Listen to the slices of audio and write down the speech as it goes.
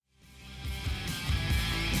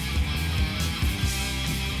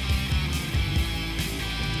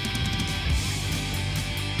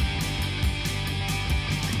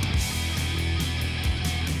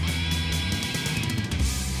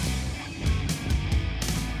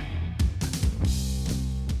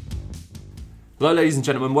Hello, ladies and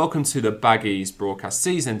gentlemen. Welcome to the Baggies broadcast,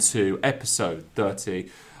 season 2, episode 30.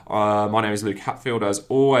 My name is Luke Hatfield. As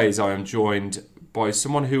always, I am joined by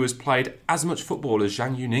someone who has played as much football as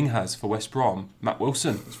Zhang Yuning has for West Brom, Matt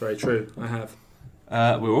Wilson. That's very true. I have.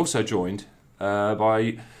 We're also joined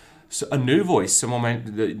by a new voice,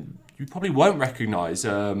 someone that you probably won't recognise,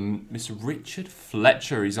 Mr. Richard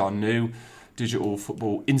Fletcher. He's our new digital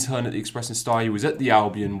football intern at the Express and Star. He was at the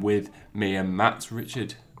Albion with me and Matt.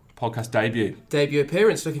 Richard, podcast debut. Debut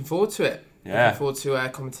appearance, looking forward to it. Yeah. Looking forward to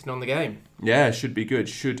commenting on the game. Yeah, should be good.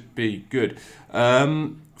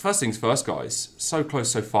 First things first, guys. So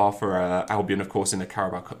close so far for Albion, of course, in the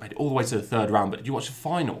Carabao Cup. Made it all the way to the third round, but did you watch the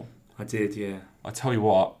final? I did, yeah. I tell you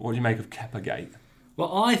what do you make of Kepa-gate?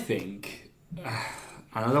 Well, I think, and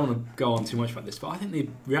I don't want to go on too much about this, but I think the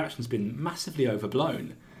reaction's been massively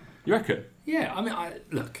overblown. You reckon? Yeah, I mean,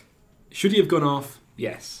 look, should he have gone off?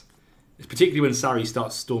 Yes. Particularly when Sarri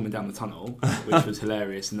starts storming down the tunnel, which was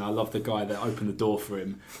hilarious, and I love the guy that opened the door for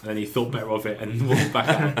him, and then he thought better of it and walked back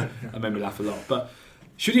out. That made me laugh a lot. But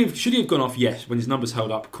should he have gone off? Yes. When his numbers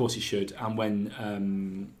held up, of course he should. And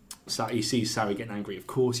when he sees Sarri getting angry, of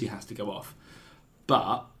course he has to go off.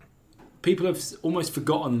 But people have almost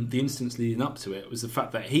forgotten the instance leading up to it was the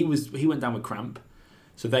fact that he went down with cramp.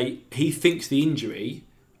 So he thinks the injury.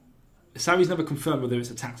 Sarri's never confirmed whether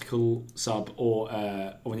it's a tactical sub or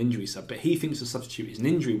an injury sub, but he thinks the substitute is an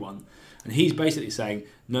injury one, and he's basically saying,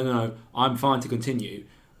 no, I'm fine to continue.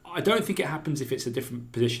 I don't think it happens if it's a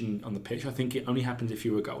different position on the pitch. I think it only happens if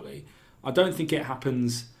you're a goalie. I don't think it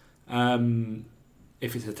happens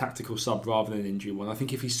if it's a tactical sub rather than an injury one. I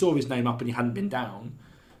think if he saw his name up and he hadn't been down,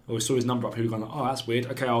 or he saw his number up, he would have gone, oh, that's weird,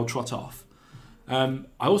 okay, I'll trot off. I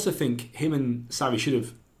also think him and Sarri should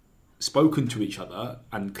have spoken to each other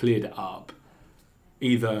and cleared it up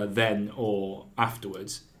either then or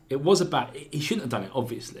afterwards. He shouldn't have done it,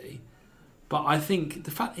 obviously, but I think the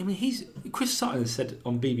fact, Chris Sutton has said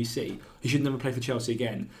on BBC he should never play for Chelsea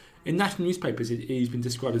again. In national newspapers he's been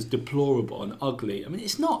described as deplorable and ugly. I mean,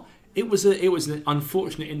 it's not. It was an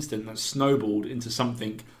unfortunate incident that snowballed into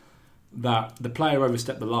something that the player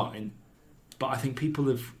overstepped the line, but I think people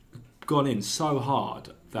have gone in so hard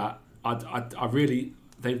that I really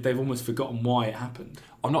they've almost forgotten why it happened.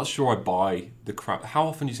 I'm not sure I buy the cramp. How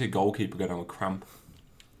often do you see a goalkeeper go down with cramp?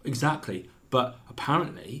 Exactly, but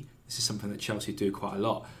apparently this is something that Chelsea do quite a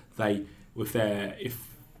lot. If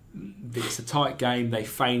it's a tight game, they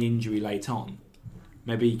feign injury late on.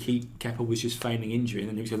 Maybe Kepa was just feigning injury, and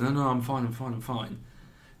then he was going, no, I'm fine.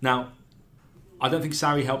 Now, I don't think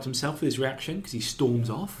Sarri helped himself with his reaction because he storms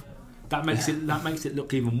off. That makes it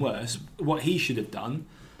look even worse. What he should have done,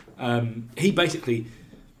 he basically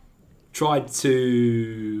tried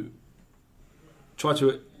to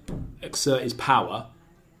exert his power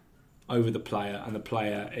over the player, and the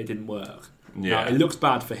player, it didn't work. Yeah, now, it looks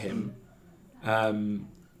bad for him, and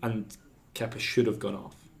Kepa should have gone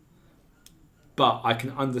off. But I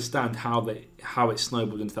can understand how it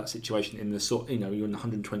snowballed into that situation in the you're in the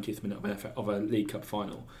 120th minute of a League Cup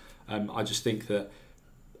final. I just think that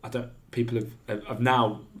people have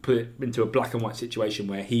now put it into a black and white situation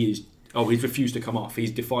where he's refused to come off.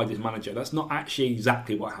 He's defied his manager. That's not actually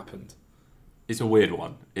exactly what happened. It's a weird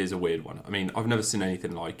one. I mean, I've never seen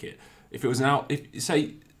anything like it. If it was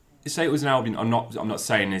say it was an Albion, I'm not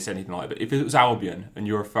saying it's anything like it, but if it was Albion and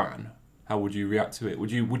you're a fan, how would you react to it?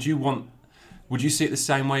 Would you see it the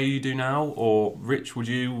same way you do now, or Rich? Would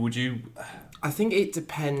you? I think it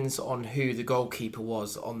depends on who the goalkeeper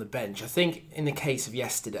was on the bench. I think in the case of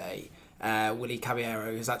yesterday, Willy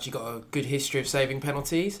Caballero has actually got a good history of saving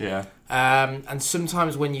penalties. Yeah. And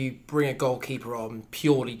sometimes when you bring a goalkeeper on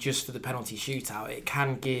purely just for the penalty shootout, it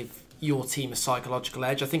can give your team a psychological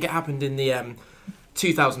edge. I think it happened in the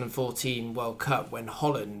 2014 World Cup when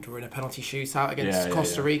Holland were in a penalty shootout against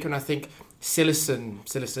Costa Rica, and I think Cillessen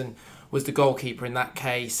was the goalkeeper in that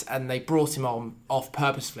case, and they brought him on off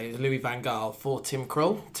purposefully. It was Louis van Gaal for Tim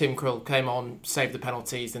Krul. Tim Krul came on, saved the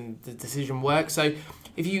penalties, and the decision worked. So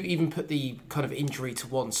if you even put the kind of injury to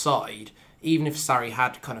one side, even if Sarri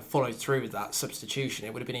had kind of followed through with that substitution,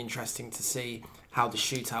 it would have been interesting to see how the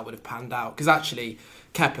shootout would have panned out. Because actually,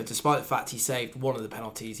 Kepa, despite the fact he saved one of the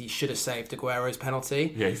penalties, he should have saved Aguero's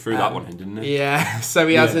penalty. Yeah, he threw that one in, didn't he? Yeah, so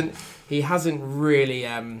he hasn't really...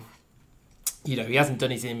 he hasn't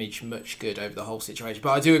done his image much good over the whole situation.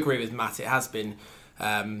 But I do agree with Matt. It has been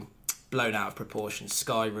blown out of proportion.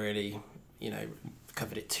 Sky really,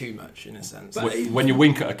 covered it too much in a sense. When you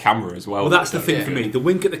wink at a camera as well. Well, that's the thing for me. The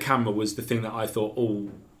wink at the camera was the thing that I thought,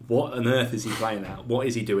 what on earth is he playing at? What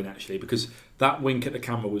is he doing actually? Because that wink at the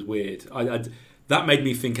camera was weird. that made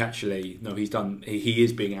me think, actually, no, he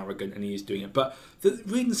is being arrogant and he is doing it. But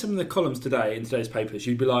reading some of the columns today in today's papers,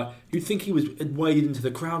 you'd think he was waded into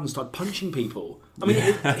the crowd and started punching people. I mean,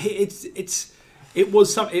 he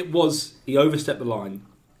overstepped the line.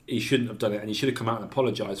 He shouldn't have done it, and he should have come out and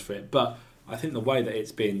apologised for it. But I think the way that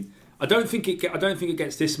it's been, I don't think it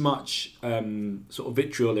gets this much sort of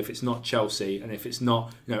vitriol if it's not Chelsea and if it's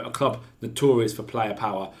not a club notorious for player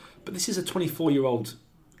power. But this is a 24-year-old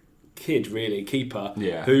kid, really, keeper,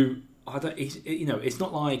 who it's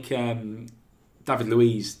not like David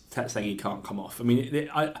Luiz saying he can't come off. I mean, do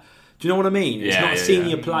you know what I mean? It's not a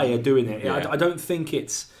senior player doing it. Yeah. I don't think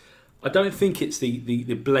it's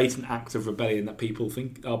the blatant act of rebellion that people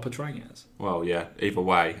think are portraying it as. Well, yeah. Either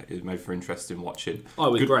way, it made for interesting watching. Oh,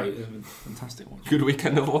 it was great. It was fantastic watching. Good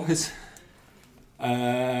weekend otherwise.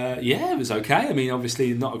 It was okay. I mean,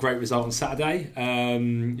 obviously not a great result on Saturday.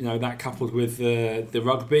 That coupled with the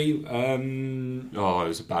rugby. It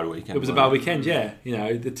was a bad weekend. It was a bad weekend. Yeah,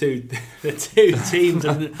 the two teams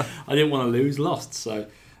I didn't want to lose lost. So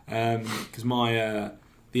because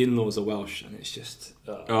the in-laws are Welsh, and it's just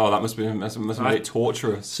that must have made it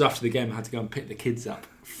torturous. So after the game, I had to go and pick the kids up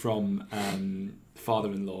from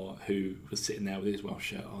father-in-law who was sitting there with his Welsh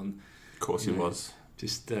shirt on. Of course, he was.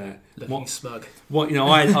 Just looking smug.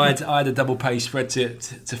 I had a double page spread to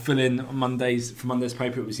fill in on Mondays for Monday's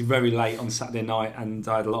paper. It was very late on Saturday night, and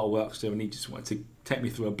I had a lot of work to do, and he just wanted to take me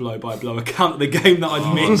through a blow-by-blow account of the game that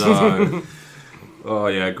I'd missed. No. Oh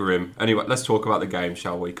yeah, grim. Anyway, let's talk about the game,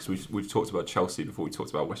 shall we? Because we've talked about Chelsea before we talked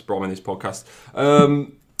about West Brom in this podcast.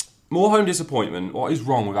 More home disappointment. What is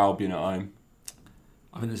wrong with Albion at home?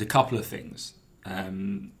 I think there's a couple of things. I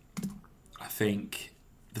think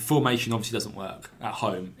the formation obviously doesn't work at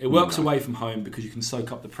home. It works away from home because you can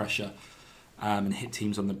soak up the pressure and hit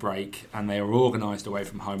teams on the break, and they are organised away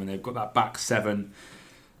from home, and they've got that back seven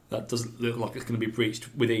that doesn't look like it's going to be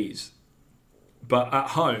breached with ease. But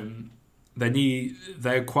at home,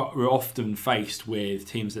 we're often faced with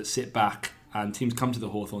teams that sit back, and teams come to the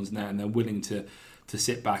Hawthorns net and they're willing to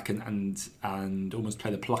sit back and almost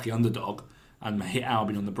play the plucky underdog and hit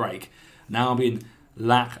Albion on the break. And Albion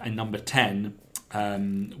lack a number 10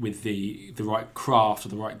 with the right craft or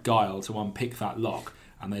the right guile to unpick that lock,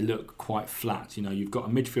 and they look quite flat. You've got a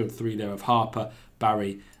midfield three there of Harper,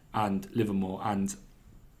 Barry and Livermore, and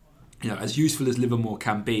as useful as Livermore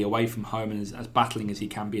can be away from home and as battling as he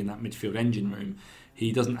can be in that midfield engine room,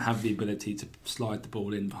 he doesn't have the ability to slide the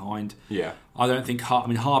ball in behind. Yeah, I don't think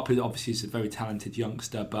Harper obviously is a very talented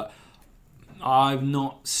youngster, but I've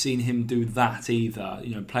not seen him do that either.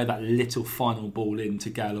 Play that little final ball in to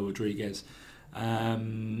Gael Rodriguez.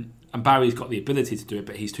 And Barry's got the ability to do it,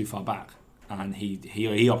 but he's too far back, and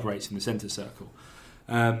he operates in the centre circle.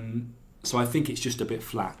 So I think it's just a bit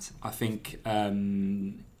flat. I think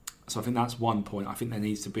that's one point. I think there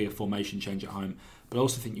needs to be a formation change at home, but I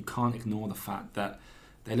also think you can't ignore the fact that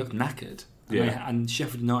they look knackered. And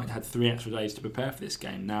Sheffield United had 3 extra days to prepare for this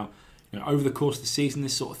game. Now, over the course of the season,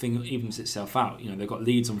 this sort of thing evens itself out. They've got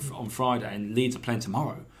Leeds on Friday, and Leeds are playing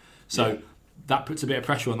tomorrow. So that puts a bit of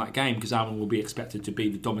pressure on that game because Albion will be expected to be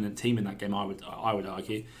the dominant team in that game. I would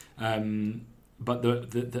argue. But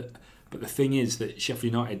the thing is that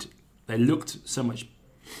Sheffield United, they looked so much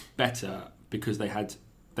better because they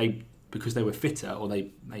were fitter, or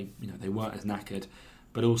they weren't as knackered,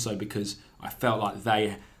 but also because I felt like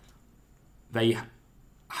they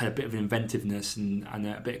had a bit of inventiveness and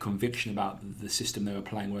a bit of conviction about the system they were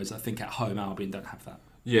playing, whereas I think at home Albion don't have that.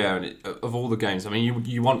 Yeah, and of all the games, I mean,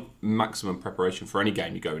 you want maximum preparation for any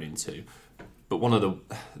game you're going into, but one of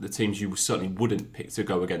the teams you certainly wouldn't pick to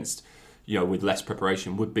go against, with less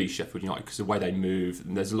preparation would be Sheffield United, because the way they move,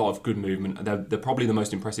 and there's a lot of good movement, and they're probably the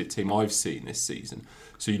most impressive team I've seen this season.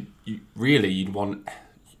 So you'd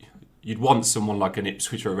want someone like an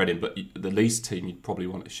Ipswich or a Reading, but the least team you'd probably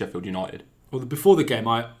want is Sheffield United. Well, before the game,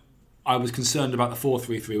 I was concerned about the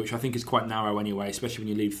 4-3-3, which I think is quite narrow anyway, especially when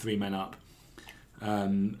you leave 3 men up.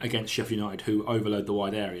 Against Sheffield United, who overload the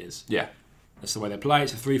wide areas. Yeah. That's the way they play.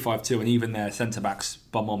 It's a 3-5-2, and even their centre-backs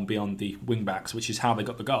bomb on beyond the wing-backs, which is how they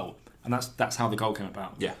got the goal. And that's how the goal came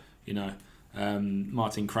about. Yeah.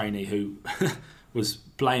 Martin Craney, who was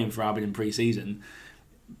playing for Albion in pre-season,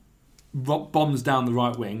 bombs down the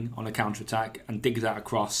right wing on a counter-attack and digs out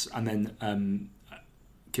across, and then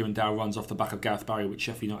Kieran Dowell runs off the back of Gareth Barry, which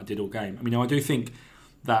Sheffield United did all game. I mean, I do think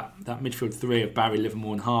that midfield three of Barry,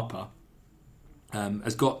 Livermore and Harper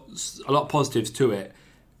has got a lot of positives to it,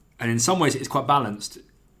 and in some ways it's quite balanced,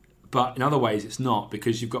 but in other ways it's not,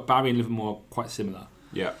 because you've got Barry and Livermore quite similar.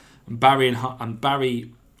 Yeah. And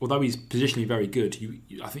Barry although he's positionally very good,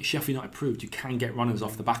 I think Sheffield United proved you can get runners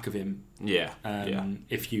off the back of him.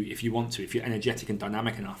 If you want to, if you're energetic and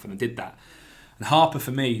dynamic enough, and I did that. And Harper,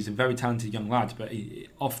 for me, he's a very talented young lad, but his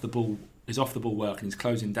off the ball work and his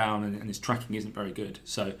closing down and his tracking isn't very good.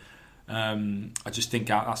 So I just think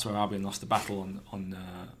that's where Albion lost the battle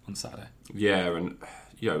on Saturday. Yeah, and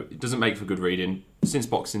it doesn't make for good reading. Since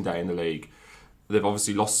Boxing Day in the league, they've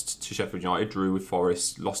obviously lost to Sheffield United, drew with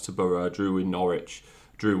Forest, lost to Borough, drew with Norwich,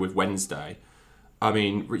 drew with Wednesday. I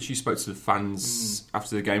mean, Rich, you spoke to the fans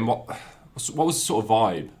after the game. What was the sort of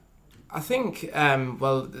vibe? I think,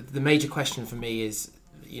 the major question for me is,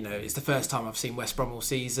 it's the first time I've seen West Brom all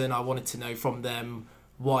season. I wanted to know from them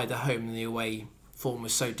why the home and the away form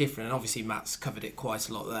was so different. And obviously Matt's covered it quite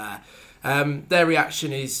a lot there. Their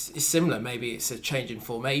reaction is similar. Maybe it's a change in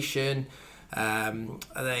formation. Are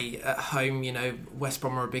they at home? West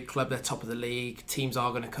Brom are a big club. They're top of the league. Teams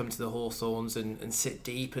are going to come to the Hawthorns and sit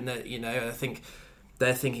deep. And I think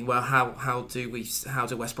they're thinking, well, how do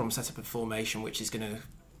West Brom set up a formation which is going to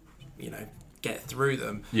get through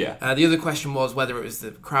them? Yeah. The other question was whether it was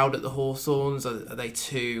the crowd at the Hawthorns. Are they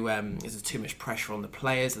too? Is there too much pressure on the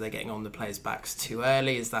players? Are they getting on the players' backs too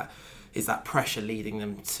early? Is that pressure leading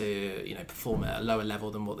them to perform at a lower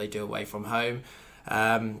level than what they do away from home?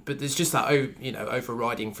 But there's just that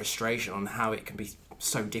overriding frustration on how it can be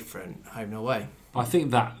so different home and away. I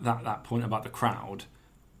think that point about the crowd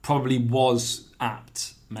probably was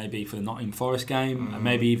apt maybe for the Nottingham Forest game and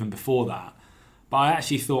maybe even before that. But I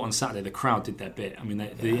actually thought on Saturday the crowd did their bit. I mean,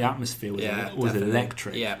 the atmosphere was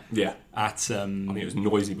electric. Yeah. I think it was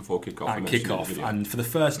noisy before kickoff. At kickoff, and for the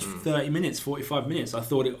first 30 minutes, 45 minutes, I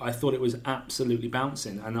thought it was absolutely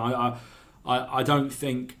bouncing. And I don't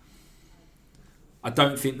think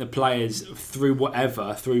the players,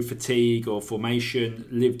 through fatigue or formation,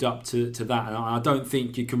 lived up to that. And I don't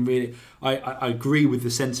think you can really. I agree with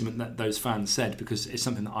the sentiment that those fans said, because it's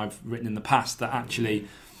something that I've written in the past, that actually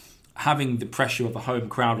having the pressure of a home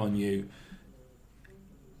crowd on you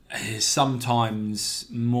is sometimes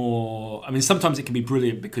more. I mean, sometimes it can be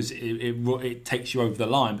brilliant because it takes you over the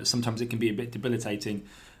line, but sometimes it can be a bit debilitating.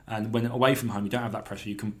 And when away from home, you don't have that pressure.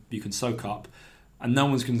 You can soak up, and no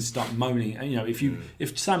one's going to start moaning. And,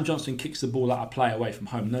 if Sam Johnson kicks the ball out of play away from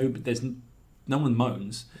home, no one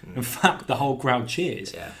moans. In fact, the whole crowd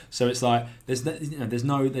cheers. Yeah. So it's like there's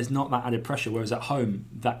not that added pressure. Whereas at home,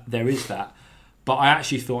 that there is that. But I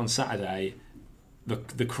actually thought on Saturday,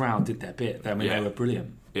 the crowd did their bit. They were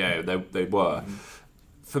brilliant. Yeah, they were.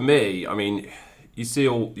 For me, I mean, you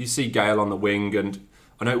see Gale on the wing, and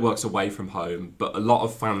I know it works away from home, but a lot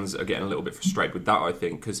of fans are getting a little bit frustrated with that, I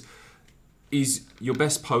think, because he's your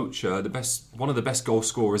best poacher, one of the best goal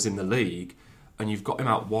scorers in the league, and you've got him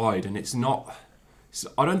out wide, and it's not.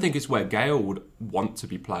 I don't think it's where Gale would want to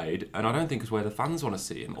be played, and I don't think it's where the fans want to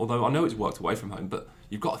see him. Although I know it's worked away from home, but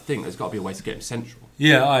you've got to think there's got to be a way to get him central.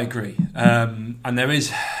 Yeah, I agree. And there is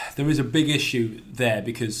a big issue there,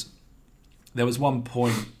 because there was one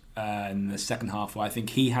point in the second half where I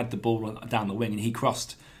think he had the ball down the wing and he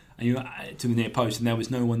crossed to the near post, and there was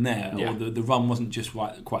no one there, or the run wasn't just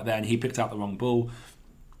quite there, and he picked out the wrong ball.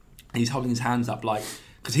 He's holding his hands up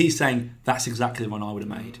because he's saying that's exactly the one I would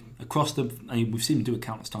have made across the. And we've seen him do it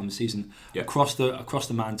countless times this season. Yeah. Across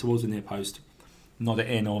the man towards the near post, nod it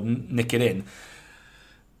in or nick it in.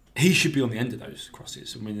 He should be on the end of those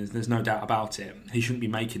crosses. I mean, there's no doubt about it. He shouldn't be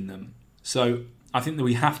making them. So I think that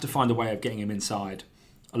we have to find a way of getting him inside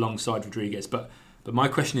alongside Rodriguez. But my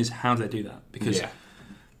question is, how do they do that? Because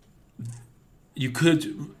you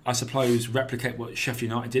could, I suppose, replicate what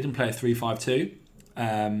Sheffield United did and play a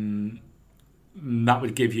 3-5-2. That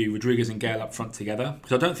would give you Rodriguez and Gale up front together,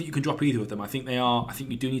 because I don't think you can drop either of them. I think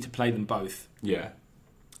you do need to play them both. Yeah.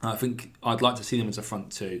 I think I'd like to see them as a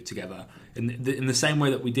front two together in the same way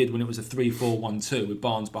that we did when it was a 3-4-1-2 with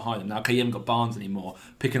Barnes behind them. Now, okay, you haven't got Barnes anymore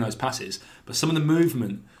picking those passes, but some of the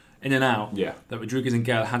movement in and out that Rodriguez and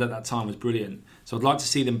Gale had at that time was brilliant. So I'd like to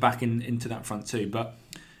see them back into that front two. But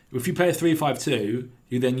if you play a 3-5-2,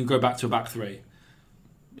 you go back to a back three.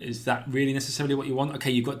 Is that really necessarily what you want? Okay,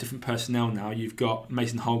 you've got different personnel now. You've got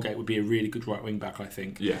Mason Holgate would be a really good right wing back, I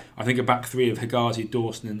think. Yeah. I think a back three of Higazi,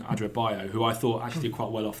 Dawson and Adebayo, who I thought actually did quite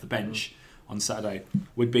well off the bench on Saturday,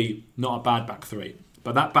 would be not a bad back three.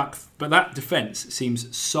 But that defence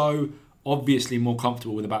seems so obviously more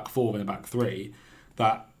comfortable with a back four than a back three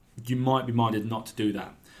that you might be minded not to do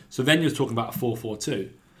that. So then you're talking about a 4-4-2.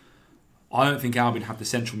 I don't think Albion have the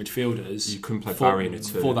central midfielders. You couldn't play Barry in it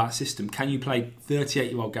too. For that system. Can you play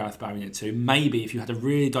 38-year-old Gareth Barry in it too? Maybe if you had a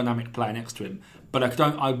really dynamic player next to him. But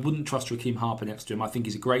I wouldn't trust Raheem Harper next to him. I think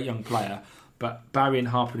he's a great young player. But Barry and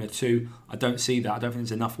Harper in it too, I don't see that. I don't think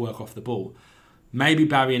there's enough work off the ball. Maybe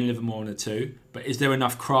Barry and Livermore in the 2, but is there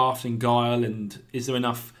enough craft and guile, and is there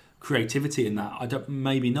enough creativity in that?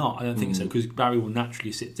 Maybe not. I don't think so, because Barry will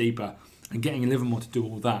naturally sit deeper, and getting Livermore to do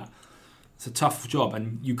all that, it's a tough job.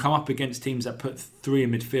 And you come up against teams that put 3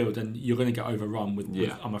 in midfield, and you're going to get overrun with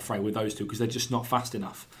I'm afraid, with those two, because they're just not fast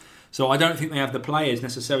enough. So I don't think they have the players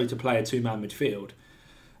necessary to play a 2-man midfield.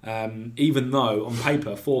 Even though on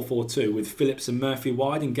paper 4-4-2 with Phillips and Murphy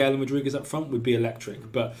wide and Gale and Rodriguez up front would be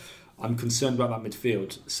electric, but I'm concerned about that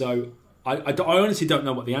midfield. So I honestly don't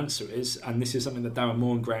know what the answer is, and this is something that Darren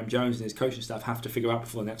Moore and Graham Jones and his coaching staff have to figure out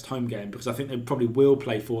before the next home game, because I think they probably will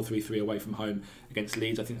play 4-3-3 away from home against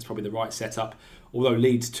Leeds. I think that's probably the right setup, although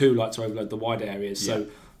Leeds too like to overload the wide areas, so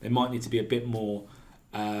they might need to be a bit more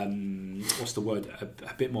a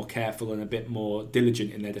bit more careful and a bit more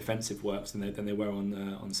diligent in their defensive works than they were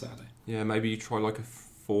on Saturday. Yeah, maybe you try like a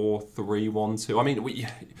 4-3-1-2. I mean,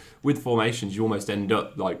 with formations, you almost end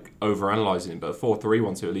up like over-analysing it, but a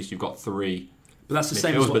 4-3-1-2, at least you've got 3. But that's the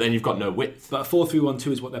same as but then you've got no width. But a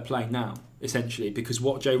 4-3-1-2 is what they're playing now, essentially, because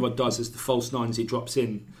what J-Rod does is the false 9 as he drops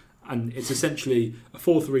in, and it's essentially a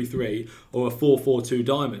 4-3-3 or a 4-4-2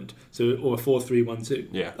 diamond, or a 4-3-1-2.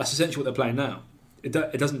 Yeah. That's essentially what they're playing now.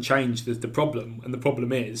 It doesn't change the problem, and the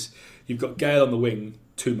problem is you've got Gale on the wing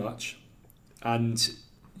too much, and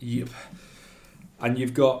you've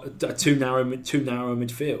got a too narrow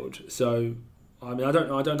midfield. So I mean, I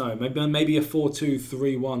don't know. Maybe a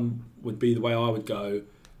 4-2-3-1 would be the way I would go,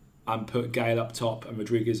 and put Gale up top and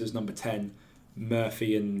Rodriguez as number 10,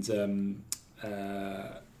 Murphy and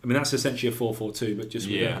I mean that's essentially a 4-4-2, but just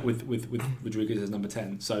with Rodriguez as number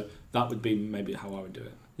 10. So that would be maybe how I would do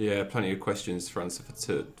it. Yeah, plenty of questions for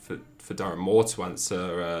Darren Moore to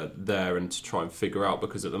answer there and to try and figure out,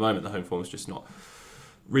 because at the moment the home form is just not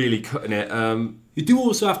really cutting it. You do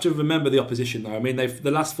also have to remember the opposition, though. I mean, the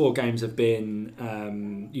last 4 games have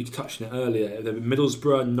been, you touched on it earlier, they've been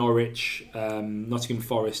Middlesbrough, Norwich, Nottingham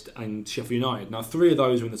Forest and Sheffield United. Now 3 of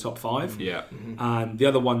those are in the top 5. Yeah. And the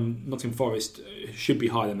other one, Nottingham Forest, should be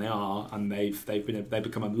higher than they are, and they've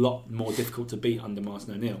become a lot more difficult to beat under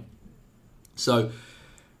Martin O'Neill. So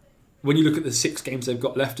when you look at the 6 games they've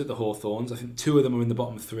got left at the Hawthorns, I think 2 of them are in the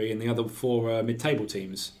bottom 3 and the other 4 are mid-table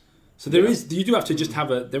teams. So you do have to just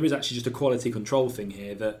there is actually just a quality control thing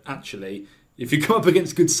here, that actually if you come up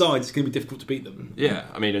against good sides, it's going to be difficult to beat them. Yeah,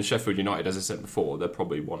 I mean, and Sheffield United, as I said before, they're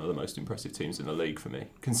probably one of the most impressive teams in the league for me.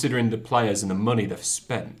 Considering the players and the money they've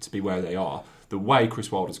spent to be where they are, the way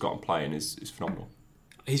Chris Wilder's got on playing is phenomenal.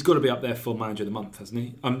 He's got to be up there for manager of the month, hasn't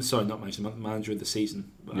he? I'm sorry, not manager of the month, manager of the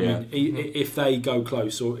season. I mean, if they go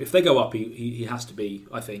close, or if they go up, he has to be,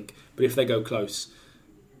 I think. But if they go close,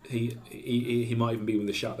 he might even be with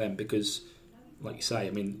a shout then, because, like you say,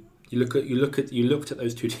 I mean, you looked at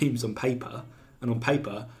those 2 teams on paper, and on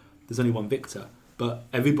paper there's only one victor. But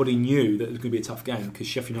everybody knew that it was going to be a tough game, because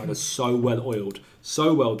Sheffield United are so well oiled,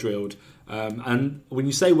 so well drilled. And when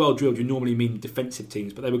you say well drilled, you normally mean defensive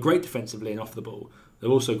teams, but they were great defensively and off the ball. They're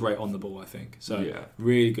also great on the ball, I think. So,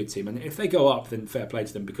 really good team. And if they go up, then fair play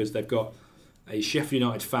to them, because they've got a Sheffield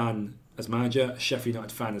United fan as manager, a Sheffield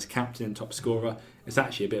United fan as captain and top scorer. It's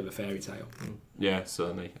actually a bit of a fairy tale. Yeah,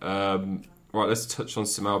 certainly. Right, let's touch on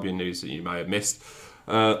some Albion news that you may have missed.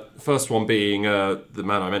 First one being the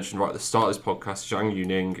man I mentioned right at the start of this podcast, Zhang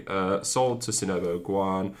Yuning, sold to Sinobo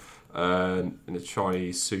Guan in the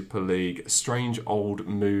Chinese Super League. Strange old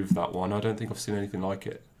move, that one. I don't think I've seen anything like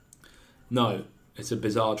it. No, it's a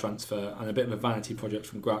bizarre transfer and a bit of a vanity project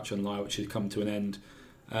from Groucho Lai, which has come to an end.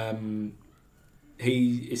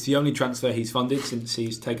 It's the only transfer he's funded since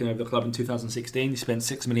he's taken over the club in 2016. He spent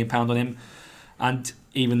 £6 million on him, and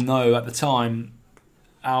even though at the time,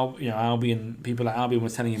 Albion, people at Albion were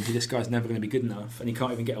telling him this guy's never going to be good enough, and he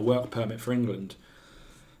can't even get a work permit for England.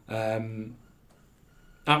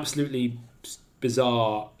 Absolutely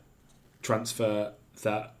bizarre transfer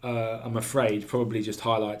that I'm afraid probably just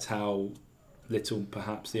highlights how little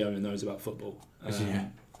perhaps the owner knows about football.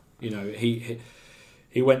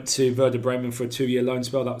 He went to Werder Bremen for a 2-year loan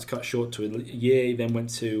spell that was cut short to a year. He then went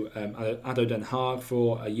to ADO Den Haag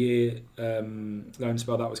for a year loan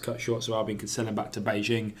spell that was cut short, so Albion could sell him back to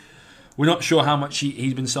Beijing. We're not sure how much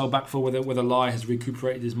he's been sold back for, whether Lai has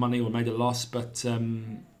recuperated his money or made a loss, but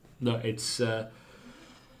no, it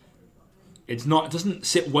doesn't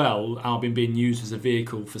sit well, Albion being used as a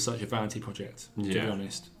vehicle for such a vanity project, to be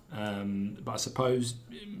honest. But I suppose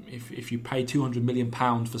if you pay £200 million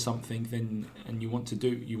for something, then and you want to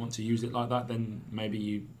use it like that, then maybe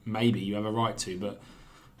you have a right to. But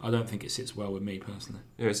I don't think it sits well with me personally.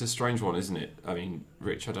 Yeah, it's a strange one, isn't it? I mean,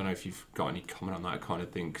 Rich, I don't know if you've got any comment on that kind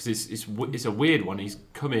of thing, because it's a weird one. He's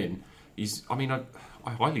come in. I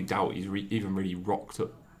highly doubt he's even really rocked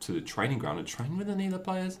up to the training ground and train with any of the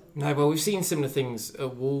players? No, well, we've seen similar things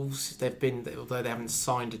at Wolves. Although they haven't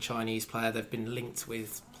signed a Chinese player, they've been linked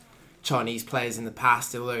with Chinese players in the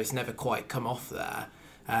past, although it's never quite come off there.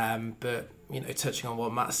 But, touching on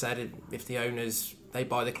what Matt said, if the owners, they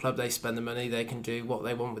buy the club, they spend the money, they can do what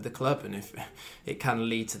they want with the club. And if it can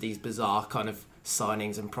lead to these bizarre kind of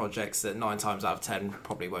signings and projects that 9 times out of 10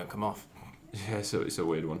 probably won't come off. Yeah, so it's a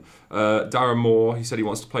weird one. Darren Moore, he said he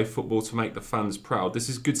wants to play football to make the fans proud. This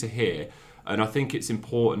is good to hear, and I think it's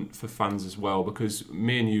important for fans as well, because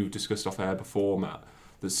me and you discussed off air before, Matt,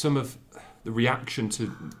 that some of the reaction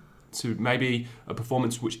to maybe a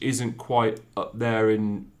performance which isn't quite up there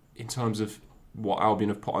in terms of what Albion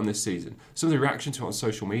have put on this season, some of the reaction to it on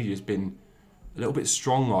social media has been a little bit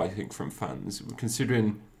strong, I think, from fans,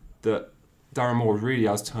 considering that Darren Moore really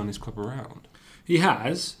has turned his club around. He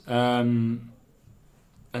has, and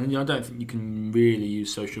I don't think you can really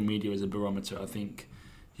use social media as a barometer. I think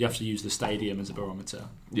you have to use the stadium as a barometer.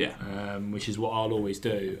 Yeah, which is what I'll always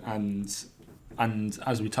do. And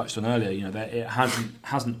as we touched on earlier, it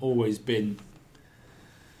hasn't always been.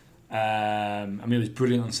 It was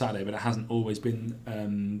brilliant on Saturday, but it hasn't always been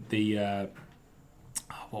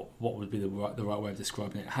what would be the right way of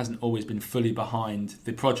describing it? It hasn't always been fully behind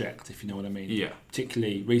the project, if you know what I mean. Yeah.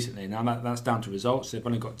 Particularly recently. Now that's down to results. They've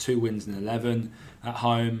only got 2 wins in 11 at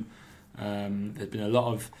home. There's been a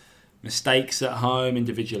lot of mistakes at home,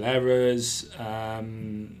 individual errors.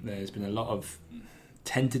 There's been a lot of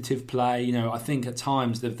tentative play. I think at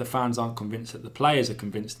times the fans aren't convinced that the players are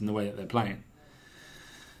convinced in the way that they're playing.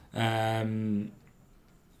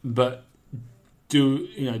 But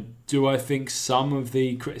do I think some of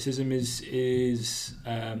the criticism is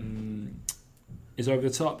over the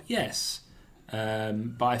top? Yes,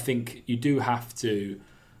 but I think you do have to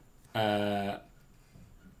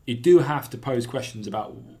pose questions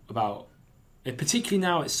about particularly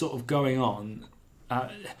now it's sort of going on,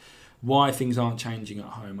 why things aren't changing at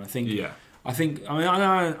home. I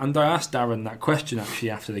asked Darren that question actually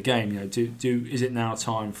after the game. Is it now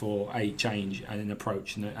time for a change and an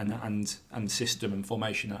approach and system and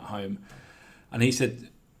formation at home? And he said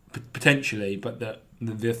potentially, but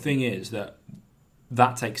the thing is that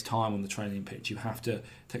takes time on the training pitch. It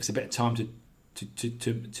takes a bit of time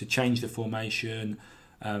to change the formation,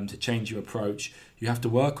 to change your approach. You have to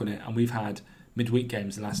work on it, and we've had midweek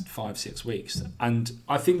games the last 5-6 weeks, and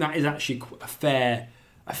I think that is actually a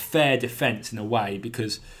fair defence in a way,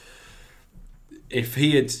 because if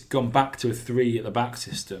he had gone back to a 3 at the back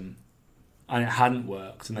system and it hadn't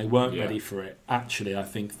worked and they weren't ready for it, actually I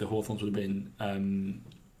think the Hawthorns would have been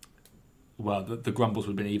the grumbles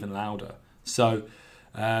would have been even louder. So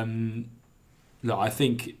I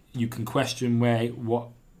think you can question what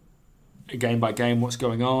game by game what's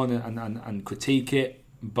going on and critique it,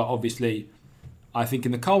 but obviously I think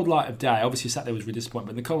in the cold light of day, obviously Saturday was really disappointing,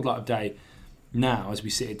 but in the cold light of day now, as we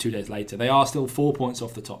sit here 2 days later, they are still 4 points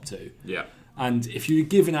off the top 2. Yeah. And if you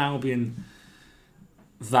give an Albion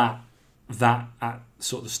that at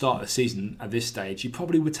sort of the start of the season at this stage, you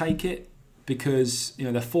probably would take it, because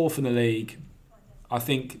they're 4th in the league. I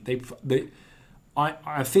think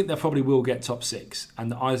I think they probably will get top 6,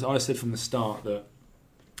 and I said from the start that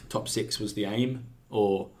top 6 was the aim,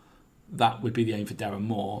 or that would be the aim for Darren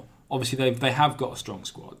Moore. Obviously, they have got a strong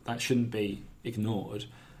squad. That shouldn't be ignored.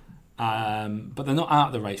 But they're not out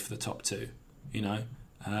of the race for the top 2.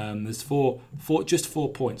 There's just 4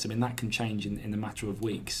 points. I mean, that can change in a matter of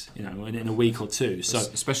weeks. In a week or two. So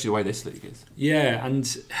especially the way this league is. Yeah,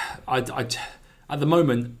 and I at the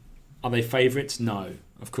moment, are they favourites? No,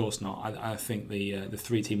 of course not. I think the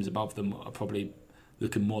 3 teams above them are probably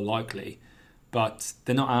looking more likely, but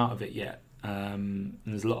they're not out of it yet. And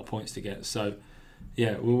there's a lot of points to get. So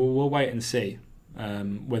yeah, we'll wait and see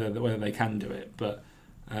whether they can do it, but.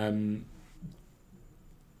 I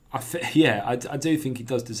do think he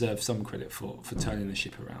does deserve some credit for turning the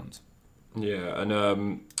ship around. Yeah,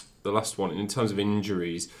 and the last one, in terms of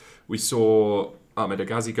injuries, we saw Ahmed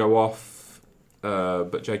Agazi go off,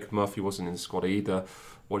 but Jacob Murphy wasn't in the squad either.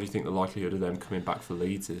 What do you think the likelihood of them coming back for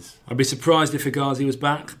Leeds is? I'd be surprised if Agazi was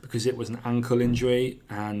back, because it was an ankle injury,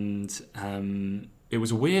 and it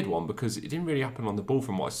was a weird one because it didn't really happen on the ball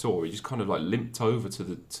from what I saw. He just kind of limped over to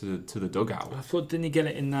the dugout. I thought, didn't he get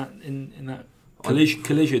it in that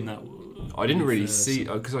collision? That I didn't really see,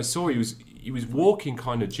 because I saw he was walking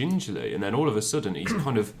kind of gingerly, and then all of a sudden he's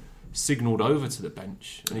kind of signalled over to the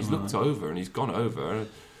bench, and he's looked over and he's gone over.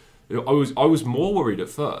 I was more worried at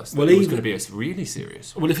first that it was going to be a really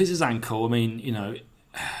serious. Well, if it's his ankle, I mean,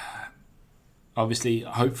 obviously,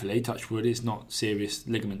 hopefully, touch wood, it's not serious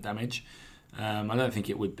ligament damage. I don't think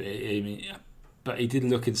it would be. I mean, but he did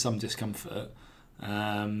look in some discomfort.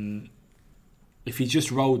 If he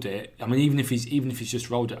just rolled it, I mean, even if he's just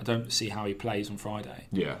rolled it, I don't see how he plays on Friday.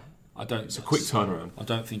 Yeah, it's a quick turnaround. I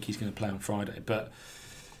don't think he's going to play on Friday, but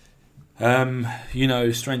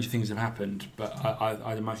stranger things have happened. But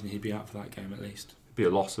I'd imagine he'd be out for that game at least. Be a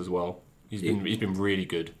loss as well. He's been really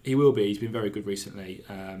good. He will be. He's been very good recently.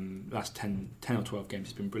 Last 10 or 12 games,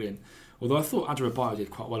 he's been brilliant. Although I thought Adarabioyo did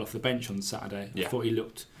quite well off the bench on Saturday. Yeah. I thought he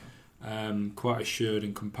looked quite assured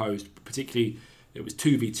and composed. Particularly, it was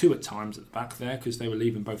 2v2 at times at the back there because they were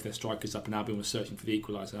leaving both their strikers up and Albion was searching for the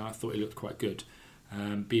equaliser. I thought he looked quite good.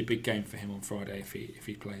 Be a big game for him on Friday if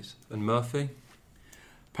he plays. And Murphy?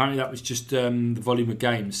 Apparently that was just the volume of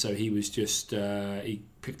games, so he was just he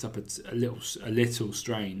picked up a little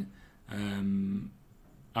strain.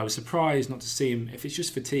 I was surprised not to see him. If it's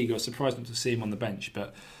just fatigue, I was surprised not to see him on the bench.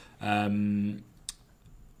 But I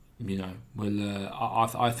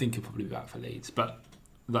think he'll probably be back for Leeds. But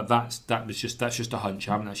that's just a hunch.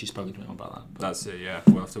 I haven't actually spoken to him about that. But that's it. Yeah,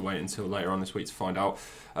 we'll have to wait until later on this week to find out.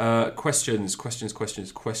 Questions.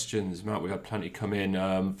 Matt, we've had plenty come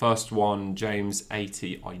in. First one, James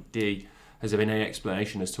 80 ID. Has there been any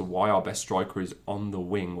explanation as to why our best striker is on the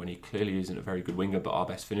wing when he clearly isn't a very good winger but our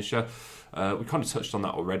best finisher? We kind of touched on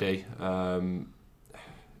that already. It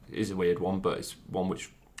is a weird one, but it's one which...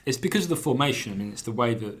 It's because of the formation. I mean, it's the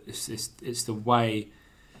way that it's the way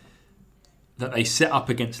that they set up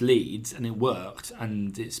against Leeds and it worked,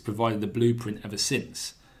 and it's provided the blueprint ever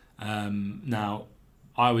since. Now,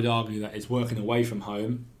 I would argue that it's working away from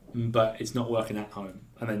home, but it's not working at home,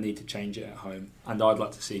 and they need to change it at home. And I'd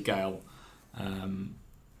like to see Gale on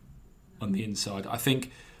the inside. I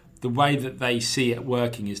think the way that they see it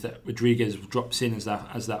working is that Rodriguez drops in as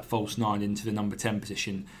that false 9 into the number 10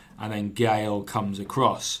 position, and then Gale comes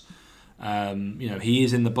across. He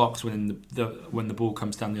is in the box when the ball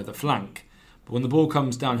comes down the other flank, but when the ball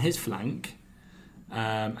comes down his flank,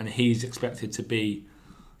 and he's expected to be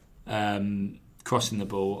crossing the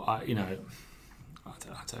ball, I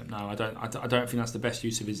don't know. I don't think that's the best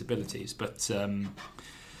use of his abilities, but.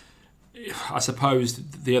 I suppose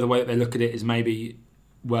the other way that they look at it is maybe,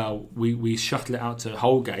 well, we shuttle it out to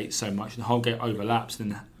Holgate so much, and Holgate overlaps,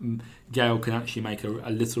 then Gale can actually make a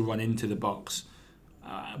little run into the box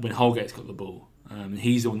when Holgate's got the ball.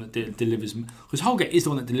 He's the one that delivers, because Holgate is the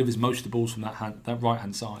one that delivers most of the balls from that right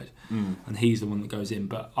hand side, and he's the one that goes in.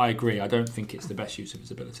 But I agree, I don't think it's the best use of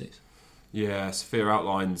his abilities. Yeah, Sophia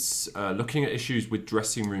outlines, looking at issues with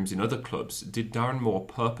dressing rooms in other clubs, did Darren Moore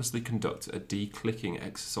purposely conduct a de-clicking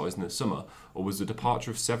exercise in the summer, or was the departure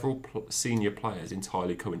of several senior players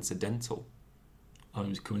entirely coincidental? Oh, it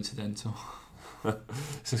was coincidental.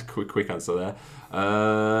 Just a quick answer there.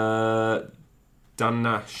 Dan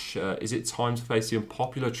Nash, is it time to face the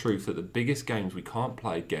unpopular truth that the biggest games we can't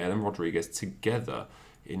play Gale and Rodriguez together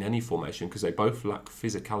in any formation because they both lack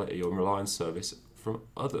physicality or rely on service from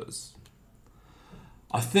others?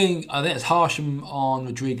 I think it's harsh on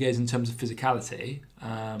Rodriguez in terms of physicality.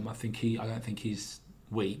 I don't think he's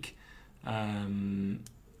weak, and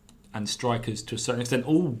strikers to a certain extent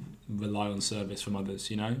all rely on service from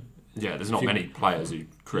others. Yeah, there's not many players who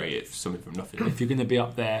create something from nothing. If you're going to be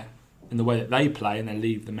up there in the way that they play and they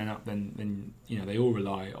leave the men up, then they all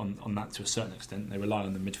rely on that to a certain extent. They rely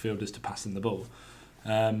on the midfielders to pass them the ball,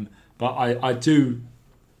 but I do.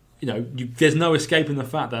 There's no escaping the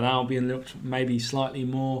fact that Albion looked maybe slightly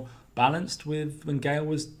more balanced when Gale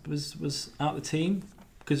was out of the team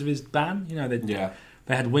because of his ban.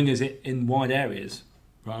 They had wingers in wide areas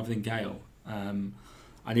rather than Gale. And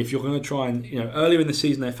if you're going to try and earlier in the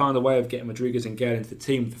season they found a way of getting Rodriguez and Gale into the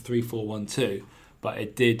team with the 3-4-1-2, but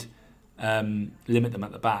it did limit them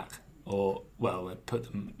at the back, or it put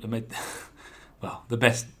them. The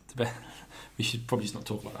best. We should probably just not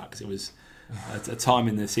talk about that because it was. At a time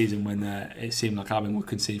in the season when it seemed like Albion would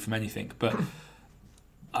concede from anything, but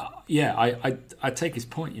I take his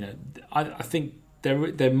point. I think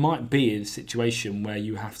there might be a situation where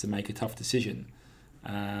you have to make a tough decision.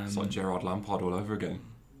 It's like Gerard Lampard all over again.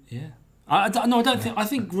 Yeah, I don't think. I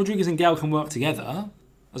think Rodriguez and Gale can work together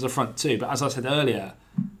as a front two, but as I said earlier,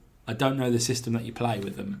 I don't know the system that you play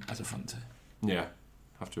with them as a front two. Yeah,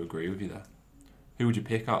 I have to agree with you there. Who would you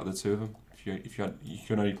pick out of the two of them if you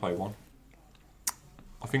can only play one?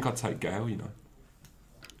 I think I'd take Gale,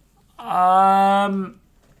 I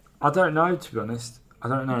don't know, to be honest. I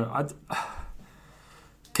don't know.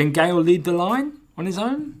 Can Gale lead the line on his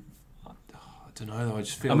own? I don't know, though. I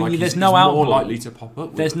just feel like he's more likely to pop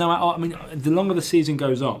up. There's no out. I mean, the longer the season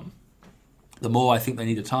goes on, the more I think they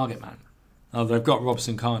need a target man. Now, they've got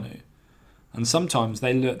Robson Kanu. And sometimes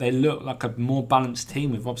they look like a more balanced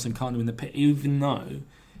team with Robson Kanu in the pit, even though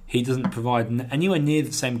he doesn't provide anywhere near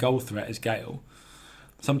the same goal threat as Gale.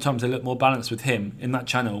 sometimes they look more balanced with him in that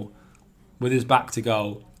channel, with his back to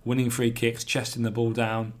goal, winning free kicks, chesting the ball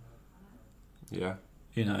down. Yeah.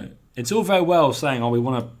 You know, it's all very well saying, we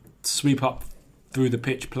want to sweep up through the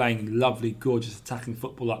pitch playing lovely, gorgeous attacking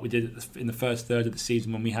football like we did in the first third of the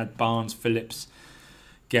season when we had Barnes, Phillips,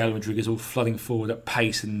 Gale Rodriguez all flooding forward at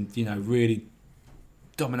pace and, you know, really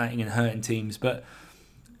dominating and hurting teams. But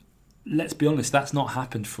let's be honest, that's not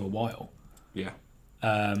happened for a while. Yeah.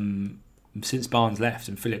 Since Barnes left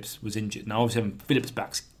and Phillips was injured. Now, obviously, having Phillips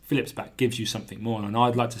back gives you something more, and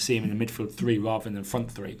I'd like to see him in the midfield three rather than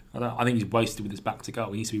front three. I think he's wasted with his back to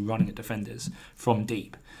goal. He needs to be running at defenders from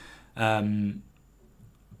deep.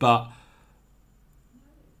 But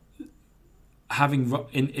having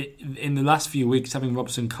in the last few weeks, having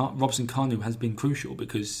Robson Kanu has been crucial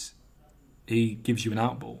because he gives you an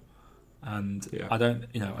outball, and I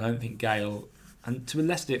don't think Gale, and to a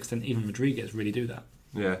lesser extent even Rodriguez, really do that.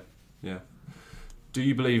 Yeah. Do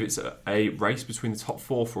you believe it's a race between the top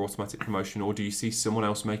four for automatic promotion, or do you see someone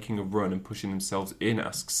else making a run and pushing themselves in?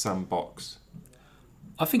 Asks Sam Box.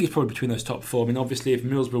 I think it's probably between those top four. I mean, obviously, if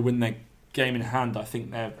Middlesbrough win their game in hand, I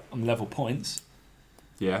think they're on level points.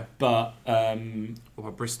 Yeah. But what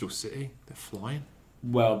about Bristol City? They're flying.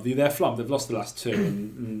 Well, they're flying. They've lost the last two,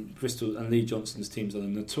 and Bristol and Lee Johnson's teams are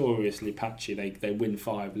notoriously patchy. They win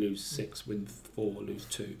 5, lose 6, win 4, lose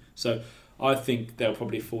 2. So I think they'll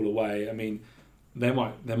probably fall away. I mean, they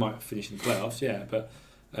might finish in the playoffs, yeah. But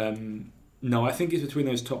no, I think it's between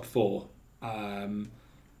those top four, and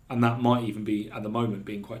that might even be at the moment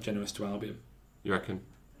being quite generous to Albion. You reckon,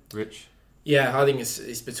 Rich? Yeah, I think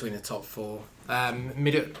it's between the top four.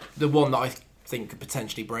 The one that I think could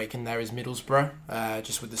potentially break in there is Middlesbrough,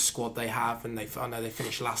 just with the squad they have, and I know they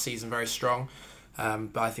finished last season very strong,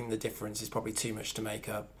 but I think the difference is probably too much to make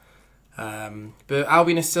up. But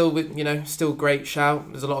Albion is still great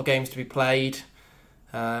shout. There's a lot of games to be played.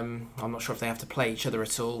 I'm not sure if they have to play each other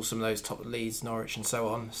at all. Some of those top Leeds, Norwich, and so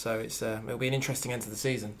on. So it'll be an interesting end to the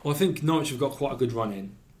season. Well, I think Norwich have got quite a good run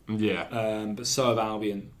in. Yeah. But so have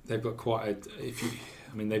Albion. They've got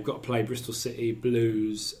they've got to play Bristol City,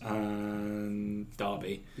 Blues, and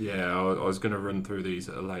Derby. Yeah, I was going to run through these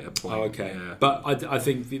at a later point. Oh, okay. Yeah. But I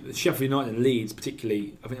think Sheffield United and Leeds,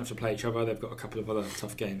 particularly, I think they have to play each other. They've got a couple of other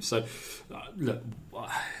tough games. So, look,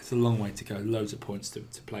 it's a long way to go. Loads of points to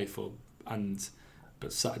play for,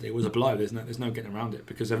 but Saturday was a blow. There's no getting around it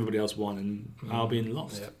because everybody else won and Albion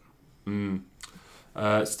lost. Yeah.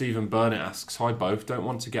 Stephen Burnett asks, hi both, don't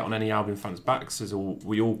want to get on any Albion fans' backs as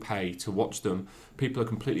we all pay to watch them. People are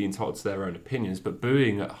completely entitled to their own opinions, but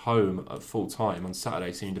booing at home at full time on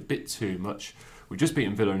Saturday seemed a bit too much. We've just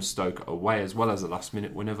beaten Villa and Stoke away as well as a last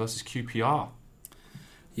minute winner versus QPR.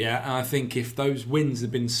 Yeah, and I think if those wins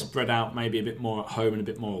had been spread out maybe a bit more at home and a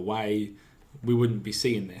bit more away, we wouldn't be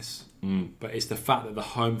seeing this. But it's the fact that the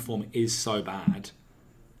home form is so bad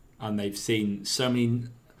and they've seen so many.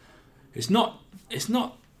 It's not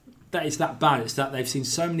that it's that bad, it's that they've seen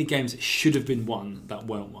so many games that should have been won that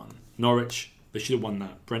weren't won. Norwich, they should have won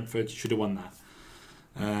that. Brentford should have won that.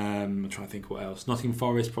 I'm trying to think what else. Nottingham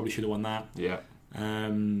Forest probably should have won that. Yeah.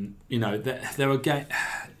 There are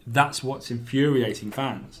that's what's infuriating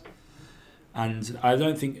fans. And I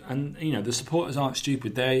don't think, the supporters aren't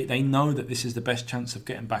stupid. They know that this is the best chance of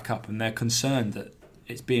getting back up, and they're concerned that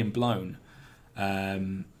it's being blown.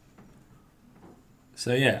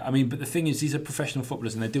 So yeah, I mean, but the thing is, these are professional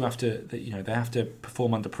footballers, and they do have to, they have to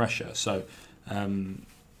perform under pressure. So,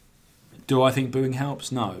 do I think booing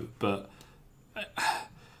helps? No, but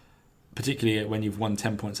particularly when you've won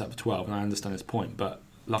 10 points out of 12, and I understand his point. But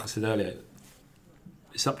like I said earlier,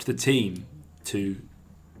 it's up to the team to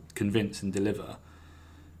convince and deliver,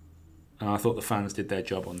 and I thought the fans did their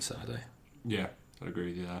job on Saturday. Yeah, I agree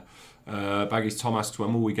with you there. Baggies Tom asks,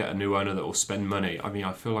 when will we get a new owner that will spend money? I mean,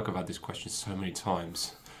 I feel like I've had this question so many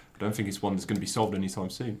times. I don't think it's one that's going to be solved anytime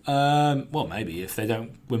soon. Well, maybe if they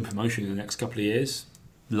don't win promotion in the next couple of years.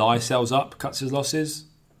 Lai sells up, cuts his losses,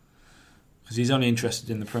 because he's only interested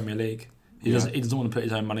in the Premier League. He doesn't want to put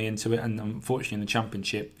his own money into it, and unfortunately in the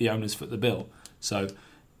Championship, the owners foot the bill. So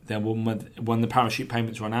then when the parachute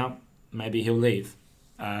payments run out, maybe he'll leave.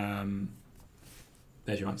 There's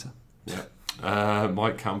your answer. Yeah.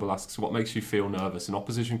 Mike Campbell asks, what makes you feel nervous? An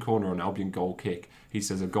opposition corner or an Albion goal kick? He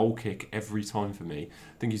says a goal kick every time for me.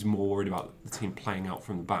 I think he's more worried about the team playing out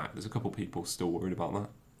from the back. There's a couple of people still worried about that.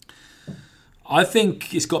 I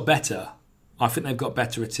think it's got better. I think they've got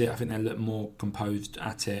better at it. I think they look more composed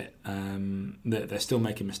at it. They're still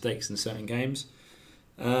making mistakes in certain games.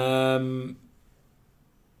 And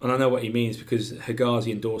I know what he means, because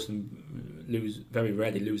Hegazi and Dawson very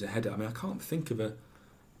rarely lose a header. I mean, I can't think of an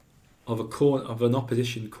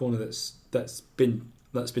opposition corner that's been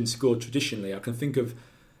that's been scored traditionally. I can think of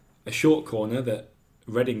a short corner that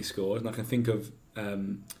Reading scored, and I can think of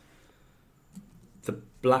the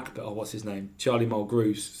Blackburn. Oh, what's his name? Charlie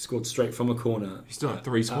Mulgrew scored straight from a corner. He's done it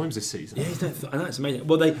 3 times this season. Yeah, he's done it. I know, it's amazing.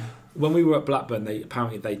 Well, when we were at Blackburn, they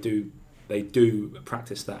do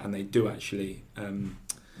practice that, and they do actually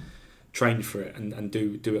train for it and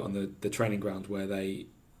do it on the training ground where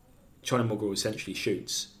Charlie Mulgrew essentially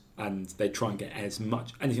shoots. And they try and get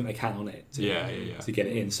anything they can on it to get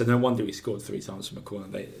it in. So no wonder he scored 3 times from a corner.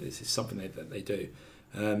 This is something that they do.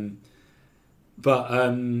 But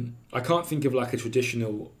I can't think of like a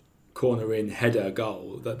traditional corner in header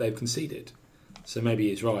goal that they've conceded. So maybe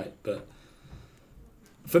he's right. But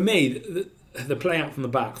for me, the play out from the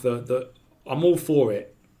back, I'm all for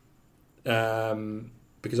it.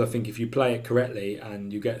 Because I think if you play it correctly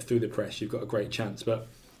and you get through the press, you've got a great chance. But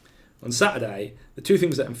on Saturday, the 2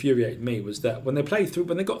 things that infuriated me was that when they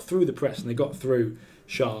got through the press and they got through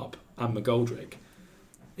Sharp and McGoldrick,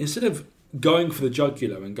 instead of going for the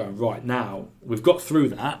jugular and going, right, now we've got through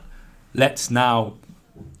that, let's now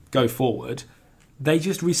go forward, they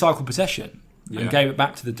just recycled possession and gave it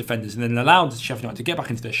back to the defenders and then allowed Sheffield United to get back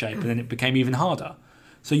into their shape, and then it became even harder.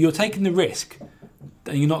 So you're taking the risk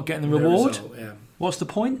and you're not getting the reward. What's the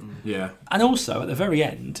point? Yeah. And also, at the very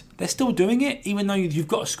end, they're still doing it, even though you've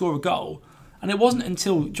got to score a goal. And it wasn't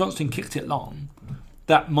until Johnston kicked it long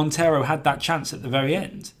that Montero had that chance at the very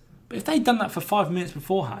end. But if they'd done that for 5 minutes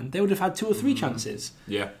beforehand, they would have had 2 or 3 chances.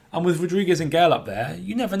 Yeah. And with Rodriguez and Gale up there,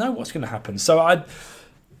 you never know what's going to happen. So I'm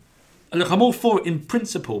all for it in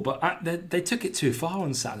principle, but they took it too far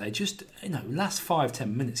on Saturday. Just, last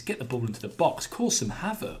 5-10 minutes, get the ball into the box, cause some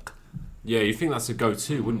havoc. Yeah, you think that's a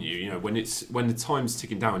go-to, wouldn't you? When the time's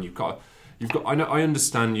ticking down, you've got. I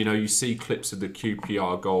understand. You see clips of the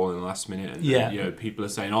QPR goal in the last minute, and people are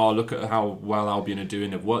saying, "Oh, look at how well Albion are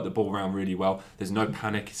doing. They've worked the ball around really well. There's no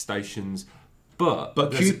panic stations." But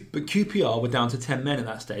QPR were down to 10 men at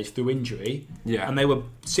that stage through injury. Yeah, and they were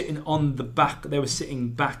sitting on the back. They were sitting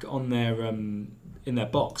back on their in their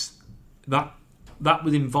box. That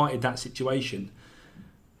would invited that situation.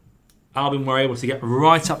 Albion were able to get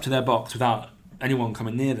right up to their box without anyone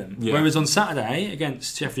coming near them. Yeah. Whereas on Saturday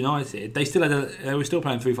against Sheffield United, they were still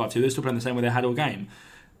playing 3-5-2. They were still playing the same way they had all game.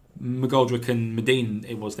 McGoldrick and Medine,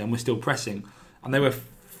 it was then, were still pressing, and they were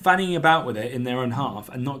fanning about with it in their own half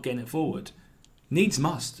and not getting it forward. Needs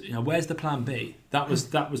must. Where's the plan B? That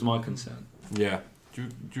was my concern. Yeah. Do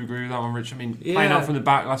you agree with that one, Rich? I mean, playing out from the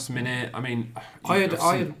back last minute. I mean, I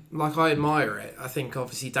admire it. I think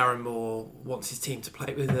obviously Darren Moore wants his team to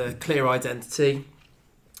play with a clear identity,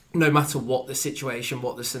 no matter what the situation,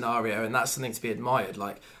 what the scenario, and that's something to be admired.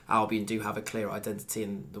 Like Albion do have a clear identity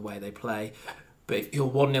in the way they play, but if you're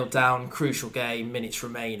 1-0 down, crucial game, minutes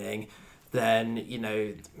remaining,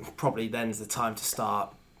 then probably then's the time to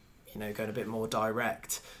start, going a bit more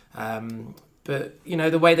direct. But,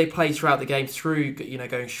 the way they play throughout the game through,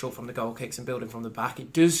 going short from the goal kicks and building from the back,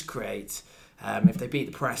 it does create, if they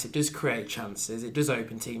beat the press, it does create chances, it does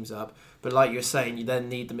open teams up. But like you're saying, you then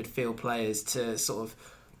need the midfield players to sort of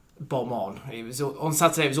bomb on. On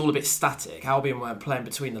Saturday, it was all a bit static. Albion weren't playing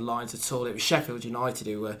between the lines at all. It was Sheffield United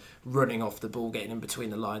who were running off the ball, getting in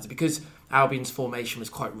between the lines. Because Albion's formation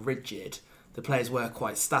was quite rigid, the players were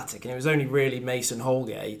quite static. And it was only really Mason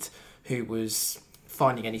Holgate who was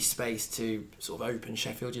finding any space to sort of open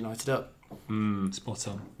Sheffield United up. Spot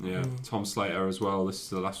on. Yeah, Tom Slater as well. This is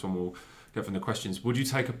the last one we'll get from the questions. Would you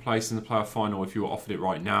take a place in the playoff final if you were offered it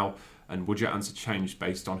right now? And would your answer change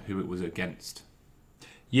based on who it was against?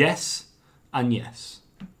 Yes, and yes.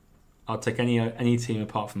 I'll take any team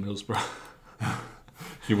apart from Hillsborough.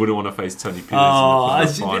 You wouldn't want to face Tony Pulis in the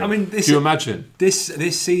playoff final. I mean, can you imagine?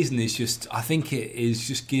 This season is just, I think it is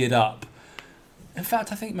just geared up. In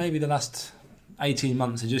fact, I think maybe the last 18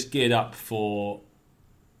 months are just geared up for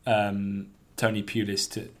Tony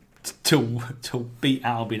Pulis to beat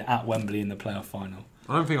Albion at Wembley in the playoff final.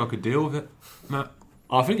 I don't think I could deal with it, Matt.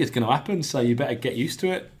 I think it's going to happen, so you better get used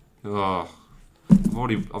to it. Oh, I've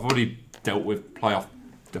already dealt with playoff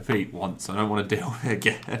defeat once. I don't want to deal with it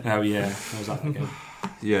again. Oh yeah, how was that again?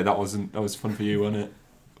 Yeah, that was fun for you, wasn't it?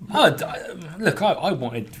 Look, I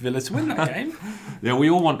wanted Villa to win that game. Yeah, we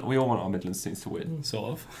all want our Midlands teams to win,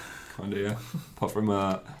 sort of. Kind of, yeah. Apart from,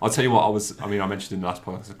 I'll tell you what, I mentioned in the last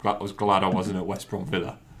podcast, I was glad I wasn't at West Brom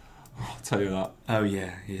Villa. I'll tell you that. Oh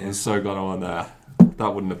yeah. I was so glad I wasn't there.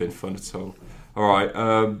 That wouldn't have been fun at all. All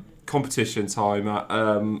right, competition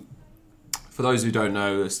time. For those who don't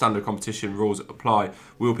know, standard competition rules apply.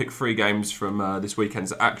 We'll pick 3 games from this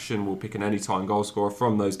weekend's action. We'll pick an anytime goal scorer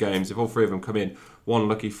from those games. If all 3 of them come in, one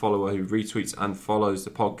lucky follower who retweets and follows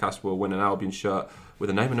the podcast will win an Albion shirt with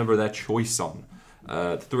a name and number of their choice on.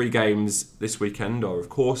 The 3 games this weekend are, of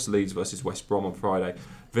course, Leeds versus West Brom on Friday,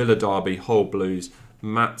 Villa Derby, Hull Blues.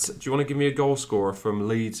 Matt, do you want to give me a goal scorer from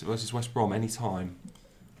Leeds versus West Brom anytime?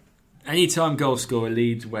 Anytime goal scorer,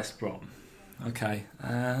 Leeds, West Brom. Okay.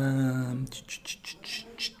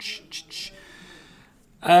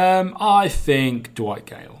 I think Dwight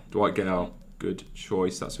Gale. Dwight Gale, good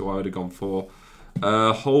choice. That's who I would have gone for.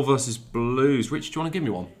 Hull versus Blues. Rich, do you want to give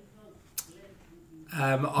me one?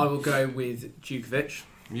 I will go with Djukovic.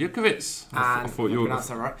 Jukovic. I thought you were. That's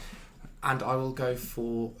all right. And I will go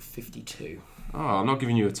for 52. Oh, I'm not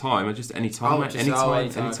giving you a time. Just any time. Oh,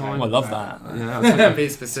 Anytime. okay. I love that. Yeah, Be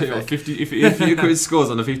specific. 50, if Jukovic scores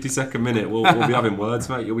on the 52nd minute, we'll be having words,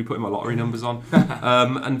 mate. You'll be putting my lottery numbers on.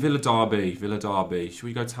 And Villa Derby. Should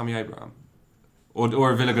we go Tammy Abraham? Or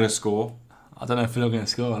are Villa going to score? I don't know if Villa are going to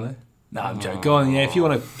score, are they? No, I'm joking. Go on, yeah. If you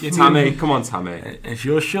want to, Tammy, come on, Tammy. If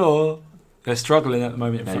you're sure, they're struggling at the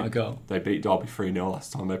moment in front of goal. They beat Derby 3-0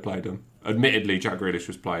 last time they played them. Admittedly, Jack Grealish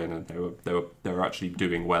was playing, and they were actually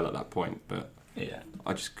doing well at that point. But yeah,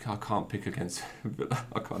 I can't pick against Villa.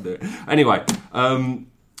 I can't do it. Anyway,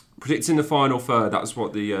 predicting the final third. That's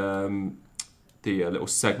what the little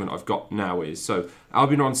segment I've got now is. So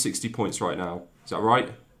Albion are on 60 points right now. Is that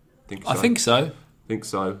right? I think so. Think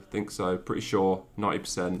so. Pretty sure.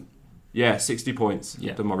 90%. Yeah, 60 points.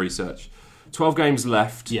 Yeah. Done my research. 12 games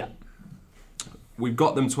left. Yeah. We've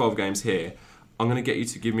got them 12 games here. I'm going to get you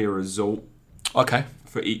to give me a result. Okay.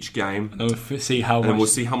 For each game. And we'll see how. And we'll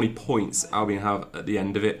see how many points Albion have at the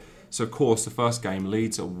end of it. So, of course, the first game,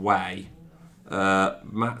 Leeds away.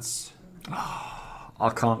 Matt's.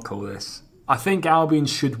 I can't call this. I think Albion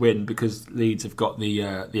should win because Leeds have got the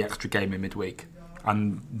extra game in midweek,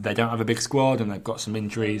 and they don't have a big squad, and they've got some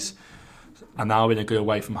injuries. And Albion are good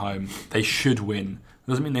away from home. They should win.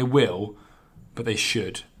 Doesn't mean they will, but they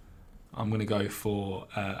should. I'm going to go for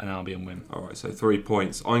an Albion win. All right, so 3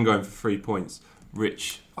 points. I'm going for 3 points.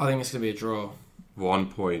 Rich. I think it's going to be a draw.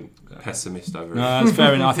 1 point. Pessimist over it. No, that's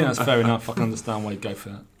fair enough. I think that's fair enough. I can understand why you'd go for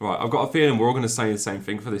that. Right, I've got a feeling we're all going to say the same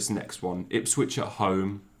thing for this next one. Ipswich at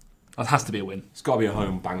home. That has to be a win. It's got to be a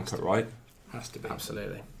home banker, right? Has to be.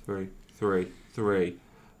 Absolutely. 3.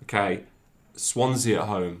 Okay. Swansea at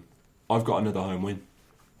home. I've got another home win.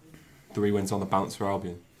 3 wins on the bounce for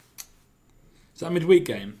Albion. Is that a midweek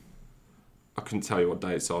game? I couldn't tell you what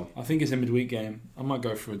day it's on. I think it's a midweek game. I might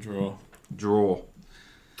go for a draw.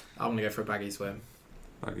 I'm going to go for a Baggies win.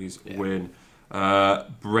 Win.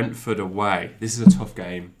 Brentford away. This is a tough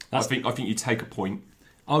game. I think you take a point.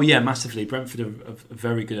 Oh yeah, massively. Brentford are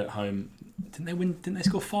very good at home. Didn't they win? Didn't they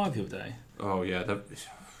score 5 the other day? Oh yeah,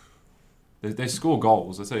 they score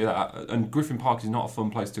goals. I tell you that. And Griffin Park is not a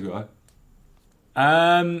fun place to go.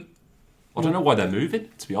 I don't know why they're moving.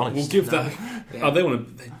 To be honest, we'll give that. Yeah. Oh, they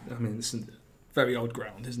want to. I mean, it's very old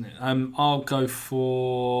ground, isn't it? I'll go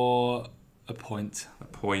for a point.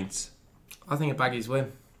 I think a Baggies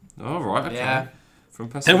win. Oh, right, okay. Yeah. From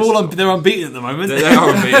they're unbeaten at the moment. They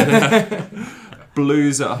are unbeaten.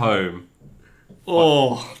 Blues at home.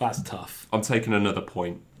 Oh, that's tough. I'm taking another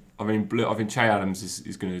point. I think Che Adams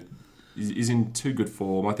is going to. He's in too good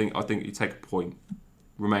form. I think you take a point,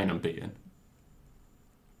 remain unbeaten.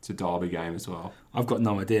 It's a derby game as well. I've got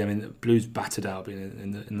no idea. I mean, the Blues battered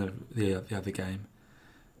Albion in the other game.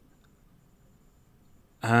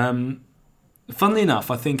 Funnily enough,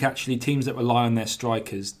 I think actually teams that rely on their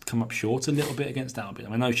strikers come up short a little bit against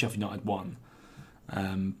Albion. I know Sheffield United won,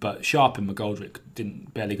 but Sharp and McGoldrick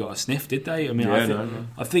barely got a sniff, did they? I mean,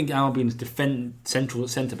 I think Albion's central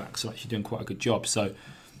centre backs are actually doing quite a good job. So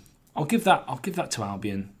I'll give that to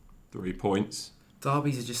Albion. 3 points.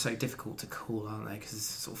 Derbies are just so difficult to call, aren't they? Because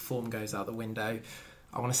sort of form goes out the window.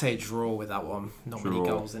 I want to say a draw with that one. Not many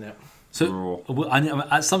goals in it. So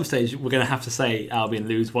at some stage we're going to have to say Albion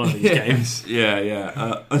lose one of these games.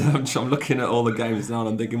 Yeah. I'm looking at all the games now and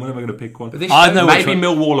I'm thinking, when am I going to pick one? I know maybe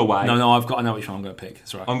Millwall away. No, I know which one I'm going to pick.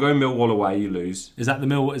 That's right. I'm going Millwall away. You lose. Is that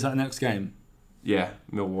the next game? Yeah,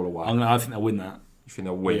 Millwall away. I think they'll win that. You think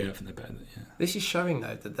they'll win? Yeah, I think they're better. Yeah. This is showing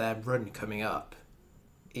though that their run coming up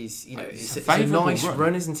is, it's a nice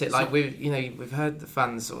run, isn't it? Like we've heard the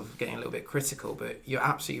fans sort of getting a little bit critical, but you're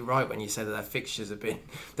absolutely right when you say that their fixtures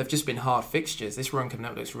they've just been hard fixtures. This run coming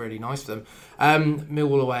up looks really nice for them.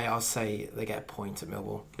 Millwall away, I'll say they get a point at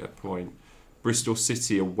Millwall. Get a point. Bristol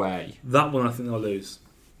City away. That one I think they'll lose.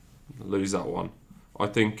 Lose that one. I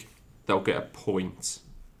think they'll get a point.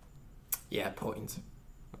 Yeah, a point.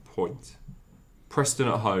 Preston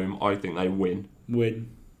at home, I think they win.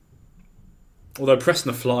 Although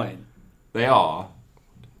Preston are flying. They are.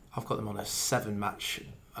 I've got them on a 7-match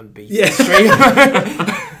unbeaten streak.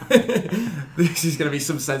 This is going to be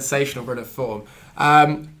some sensational run of form.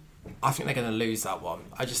 I think they're going to lose that one.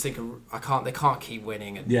 I just think they can't keep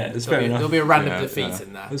winning. And Yeah, that's fair enough. There'll be a random Yeah, defeat yeah.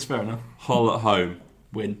 in there. That's fair enough. Hull at home.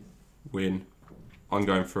 Win. I'm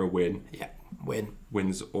going for a win. Yeah, win.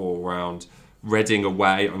 Wins all round. Reading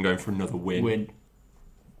away. I'm going for another win.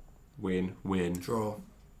 Win. Draw.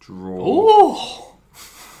 Oh.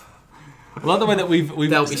 I like the way that we've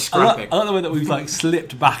They'll be scrapping. I like the way that we've like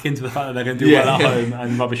slipped back into the fact that they're going to do well at home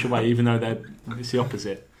and rubbish away, even though it's the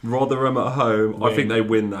opposite. Rotherham at home. I think they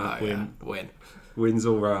win that. Win. Wins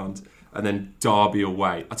all round. And then Derby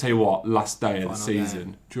away. I tell you what, last day of the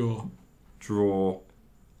season. Draw.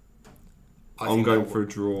 I'm going for a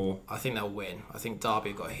draw. I think they'll win. I think Derby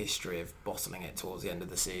have got a history of bottling it towards the end of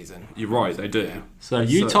the season. You're right, they do. Yeah. So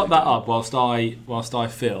you top that up whilst I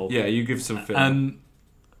fill. Yeah, you give some fill.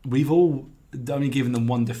 We've all only given them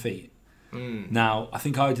one defeat. Now, I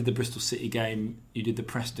think I did the Bristol City game. You did the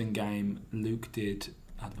Preston game. Luke did.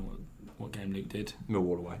 I don't know what game Luke did.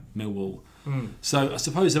 Millwall away. Millwall. So I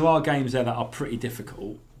suppose there are games there that are pretty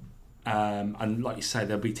difficult. And like you say,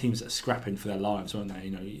 there'll be teams that are scrapping for their lives, won't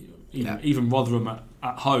they? Even Rotherham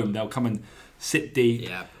at home, they'll come and sit deep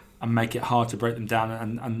and make it hard to break them down.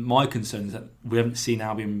 And my concern is that we haven't seen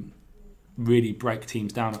Albion really break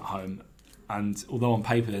teams down at home. And although on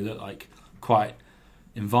paper they look like quite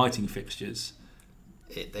inviting fixtures,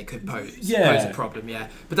 they could pose a problem,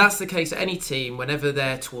 But that's the case at any team. Whenever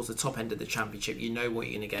they're towards the top end of the Championship, you know what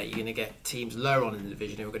you're going to get. You're going to get teams lower on in the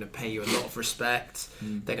division who are going to pay you a lot of respect.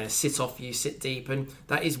 They're going to sit off you, sit deep, and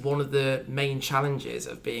that is one of the main challenges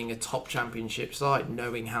of being a top Championship side,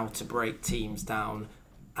 knowing how to break teams down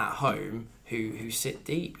at home who sit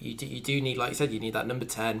deep. You do need, like you said, you need that number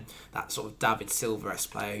 10, that sort of David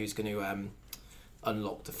Silva-esque player who's going to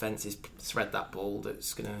unlock defences, thread that ball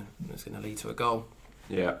that's going to lead to a goal.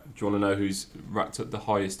 Yeah. Do you want to know who's racked up the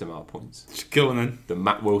highest amount of points? Go on then. The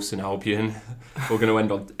Matt Wilson Albion. We're going to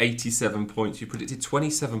end on 87 points. You predicted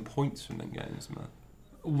 27 points from them games, man.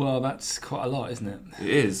 Well, that's quite a lot, isn't it? It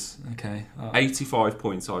is. Okay. 85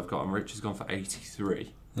 points I've got, and Rich has gone for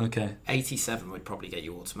 83. Okay. 87 would probably get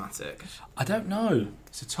you automatic. I don't know.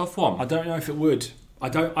 It's a tough one. I don't know if it would. I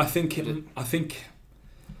think.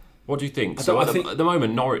 What do you think? At the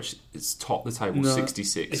moment, Norwich is top the table,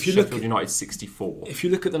 66. If you Sheffield United, 64. If you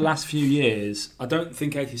look at the last few years, I don't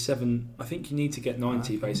think 87. I think you need to get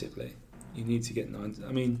 90. Basically, you need to get 90.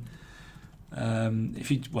 I mean, you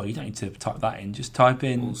don't need to type that in. Just type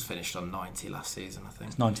in. Wolves finished on 90 last season, I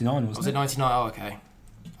think. It's 99, wasn't it? Was it 99? Oh, okay.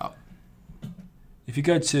 Oh. If you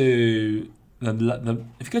go to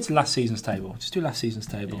if you go to last season's table, just do last season's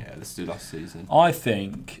table. Yeah, let's do last season. I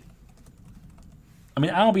think. I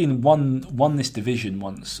mean, Albion won this division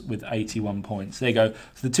once with 81 points. There you go.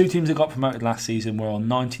 So the two teams that got promoted last season were on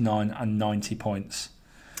 99 and 90 points.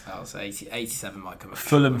 Oh, so 87 might come up.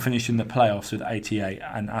 Fulham finished in the playoffs with 88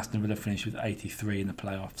 and Aston Villa finished with 83 in the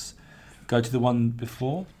playoffs. Go to the one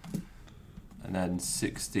before. And then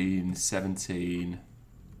 16, 17.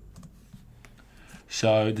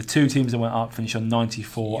 So the two teams that went up finished on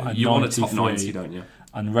 94 and 93. You want a top 90, don't you?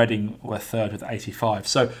 And Reading were third with 85.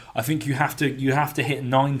 So I think you have to hit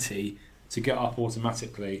 90 to get up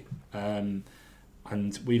automatically, and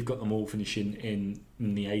we've got them all finishing in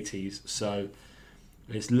the 80s. So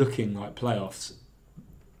it's looking like playoffs.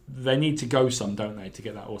 They need to go some, don't they, to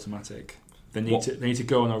get that automatic? They need to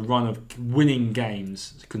go on a run of winning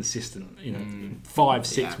games consistently.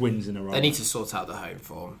 5-6 wins in a row. They need to sort out the home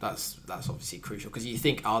form. That's obviously crucial, because you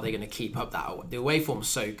think, are they going to keep up that? The away form's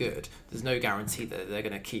so good. There's no guarantee that they're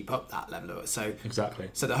going to keep up that level of it. So exactly.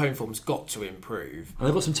 So the home form's got to improve. And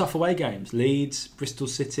they've got some tough away games. Leeds, Bristol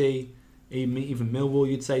City, even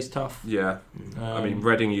Millwall. You'd say is tough. Yeah. I mean,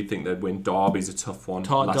 Reading. You'd think they'd win. Derby's a tough one.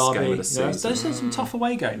 Last Derby. game of the season. Those are some tough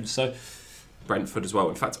away games. So. Brentford as well.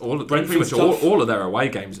 In fact, all of their away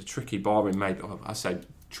games are tricky, barring I say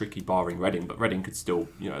tricky barring Reading, but Reading could still,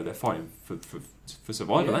 they're fighting for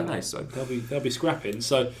survival, aren't they? So they'll be scrapping.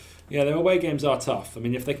 So their away games are tough. I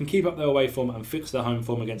mean, if they can keep up their away form and fix their home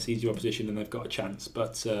form against easier opposition, then they've got a chance.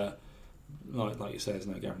 But like you say, there's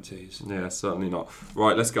no guarantees. Yeah, certainly not.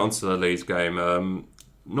 Right, let's get on to the Leeds game.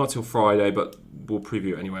 Not till Friday, but we'll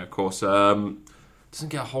preview it anyway. Of course, doesn't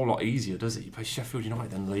get a whole lot easier, does it? You play Sheffield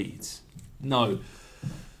United and Leeds. No,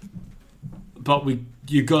 but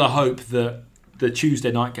you've got to hope that the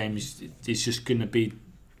Tuesday night game is just going to be,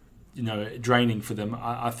 draining for them.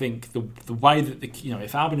 I think the way that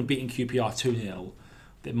if Albion had beaten QPR 2-0,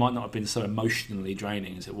 it might not have been so emotionally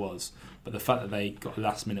draining as it was. But the fact that they got a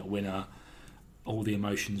last minute winner, all the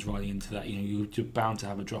emotions riding into that, you're bound to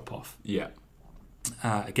have a drop off. Yeah.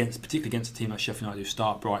 Particularly against a team like Sheffield United who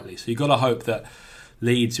start brightly. So you've got to hope that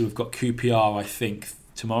Leeds, who have got QPR, I think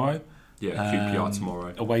tomorrow, Yeah, QPR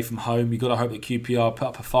tomorrow. Away from home, you've got to hope that QPR put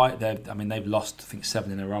up a fight. They've lost, I think, 7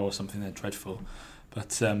 in a row or something. They're dreadful.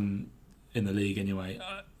 But in the league anyway,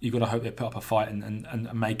 you've got to hope they put up a fight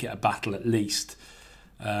and make it a battle at least.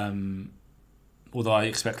 Although I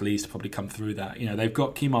expect Leeds to probably come through that. You know, they've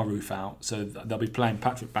got Kemar Roof out, so they'll be playing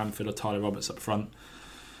Patrick Bamford or Tyler Roberts up front.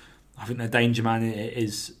 I think their danger man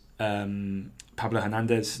is Pablo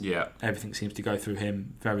Hernandez. Yeah. Everything seems to go through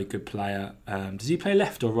him. Very good player. Does he play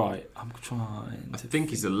left or right? I'm trying to think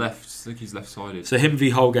he's left-sided. So him v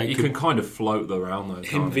Holgate. He can kind of float around though.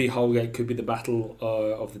 Him v Holgate could be the battle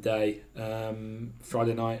of the day.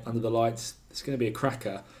 Friday night under the lights. It's going to be a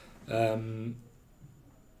cracker.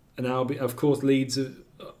 And Albion, of course, Leeds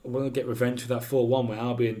want to get revenge for that 4-1 where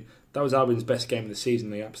Albion. That was Albion's best game of the season.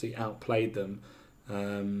 They absolutely outplayed them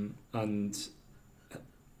and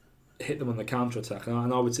hit them on the counter attack.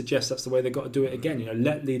 And I would suggest that's the way they've got to do it again. You know,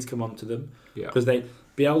 let Leeds come on to them because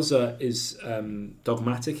Bielsa is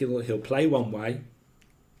dogmatic. He'll play one way.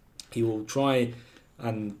 He will try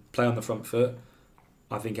and play on the front foot.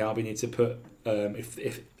 I think Albion need to put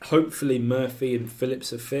if hopefully Murphy and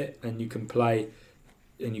Phillips are fit and you can play.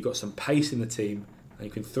 And you've got some pace in the team and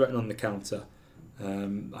you can threaten on the counter,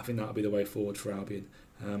 I think that'll be the way forward for Albion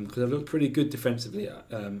because they've looked pretty good defensively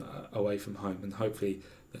away from home and hopefully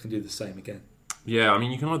they can do the same again. Yeah, I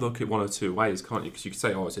mean, you can either look at one or two ways, can't you? Because you could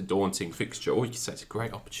say, it's a daunting fixture, or you could say it's a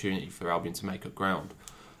great opportunity for Albion to make up ground.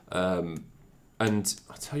 And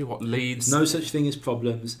I tell you what, Leeds... No such thing as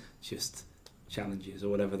problems, just challenges or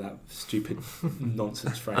whatever that stupid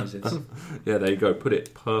nonsense phrase is. Yeah, there you go. Put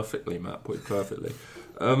it perfectly, Matt. Put it perfectly.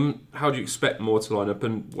 How do you expect more to line up,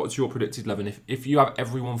 and what's your predicted 11? If you have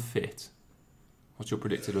everyone fit, what's your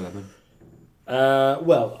predicted 11?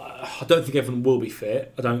 Well, I don't think everyone will be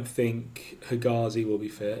fit. I don't think Higazi will be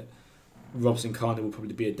fit. Robson Carney will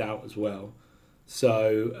probably be a doubt as well.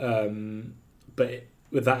 So, but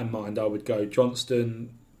with that in mind, I would go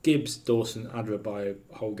Johnston, Gibbs, Dawson, Adrabayo,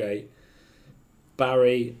 Holgate,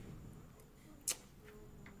 Barry.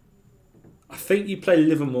 I think you play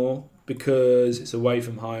Livermore because it's away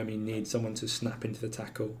from home. You need someone to snap into the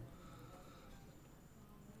tackle.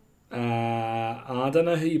 I don't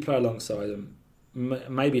know who you play alongside them.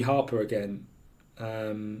 Maybe Harper again.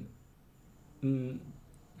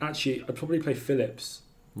 Actually, I'd probably play Phillips.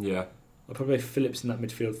 Yeah. I'd probably play Phillips in that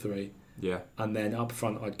midfield 3. Yeah. And then up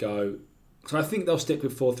front, I'd go... So I think they'll stick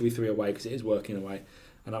with 4-3-3 away because it is working away.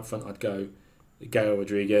 And up front, I'd go Gale,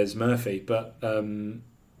 Rodriguez, Murphy. But that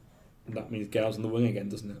means Gale's on the wing again,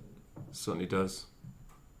 doesn't it? Certainly does.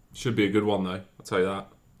 Should be a good one, though. I'll tell you that.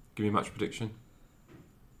 Give me a match prediction.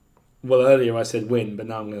 Well, earlier I said win, but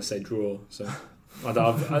now I'm going to say draw. So,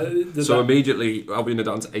 immediately Albion are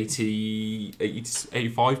down to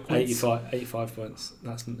 85 points. 85 points.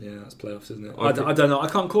 That's playoffs, isn't it? I don't know. I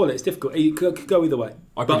can't call it. It's difficult. It could go either way.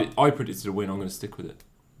 I predicted a win. I'm going to stick with it.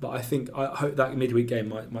 But I hope that midweek game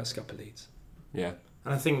might scupper Leeds. Yeah.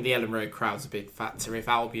 And I think the Ellen Road crowd's a big factor. If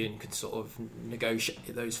Albion could sort of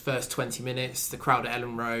negotiate those first 20 minutes, the crowd at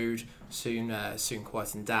Ellen Road soon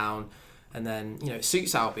quieten down. And then, it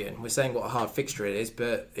suits Albion. We're saying what a hard fixture it is,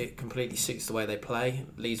 but it completely suits the way they play.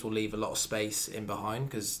 Leeds will leave a lot of space in behind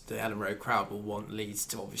because the Ellen Road crowd will want Leeds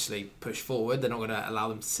to obviously push forward. They're not going to allow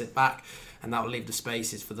them to sit back, and that will leave the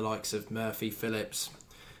spaces for the likes of Murphy, Phillips,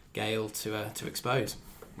 Gale to expose.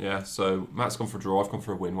 Yeah, so Matt's gone for a draw, I've gone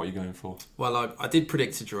for a win. What are you going for? Well, I did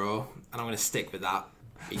predict a draw, and I'm going to stick with that.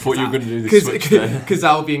 I thought you were going to do the switch there. Because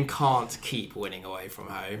Albion can't keep winning away from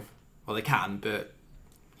home. Well, they can, but...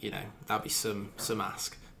 that'd be some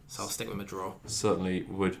ask. So I'll stick with my draw. Certainly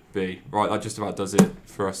would be. Right, that just about does it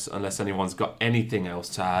for us, unless anyone's got anything else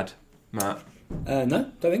to add. Matt? No,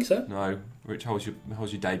 don't think so. No. Rich, how was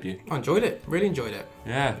your debut? I enjoyed it. Really enjoyed it.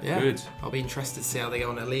 Yeah, good. I'll be interested to see how they go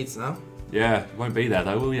on at Leeds now. Yeah, won't be there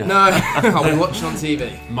though, will you? No, I'll be watching on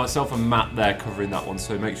TV. Myself and Matt there covering that one,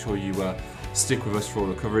 so make sure you stick with us for all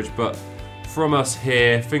the coverage. But from us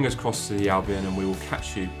here, fingers crossed to the Albion, and we will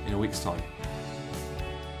catch you in a week's time.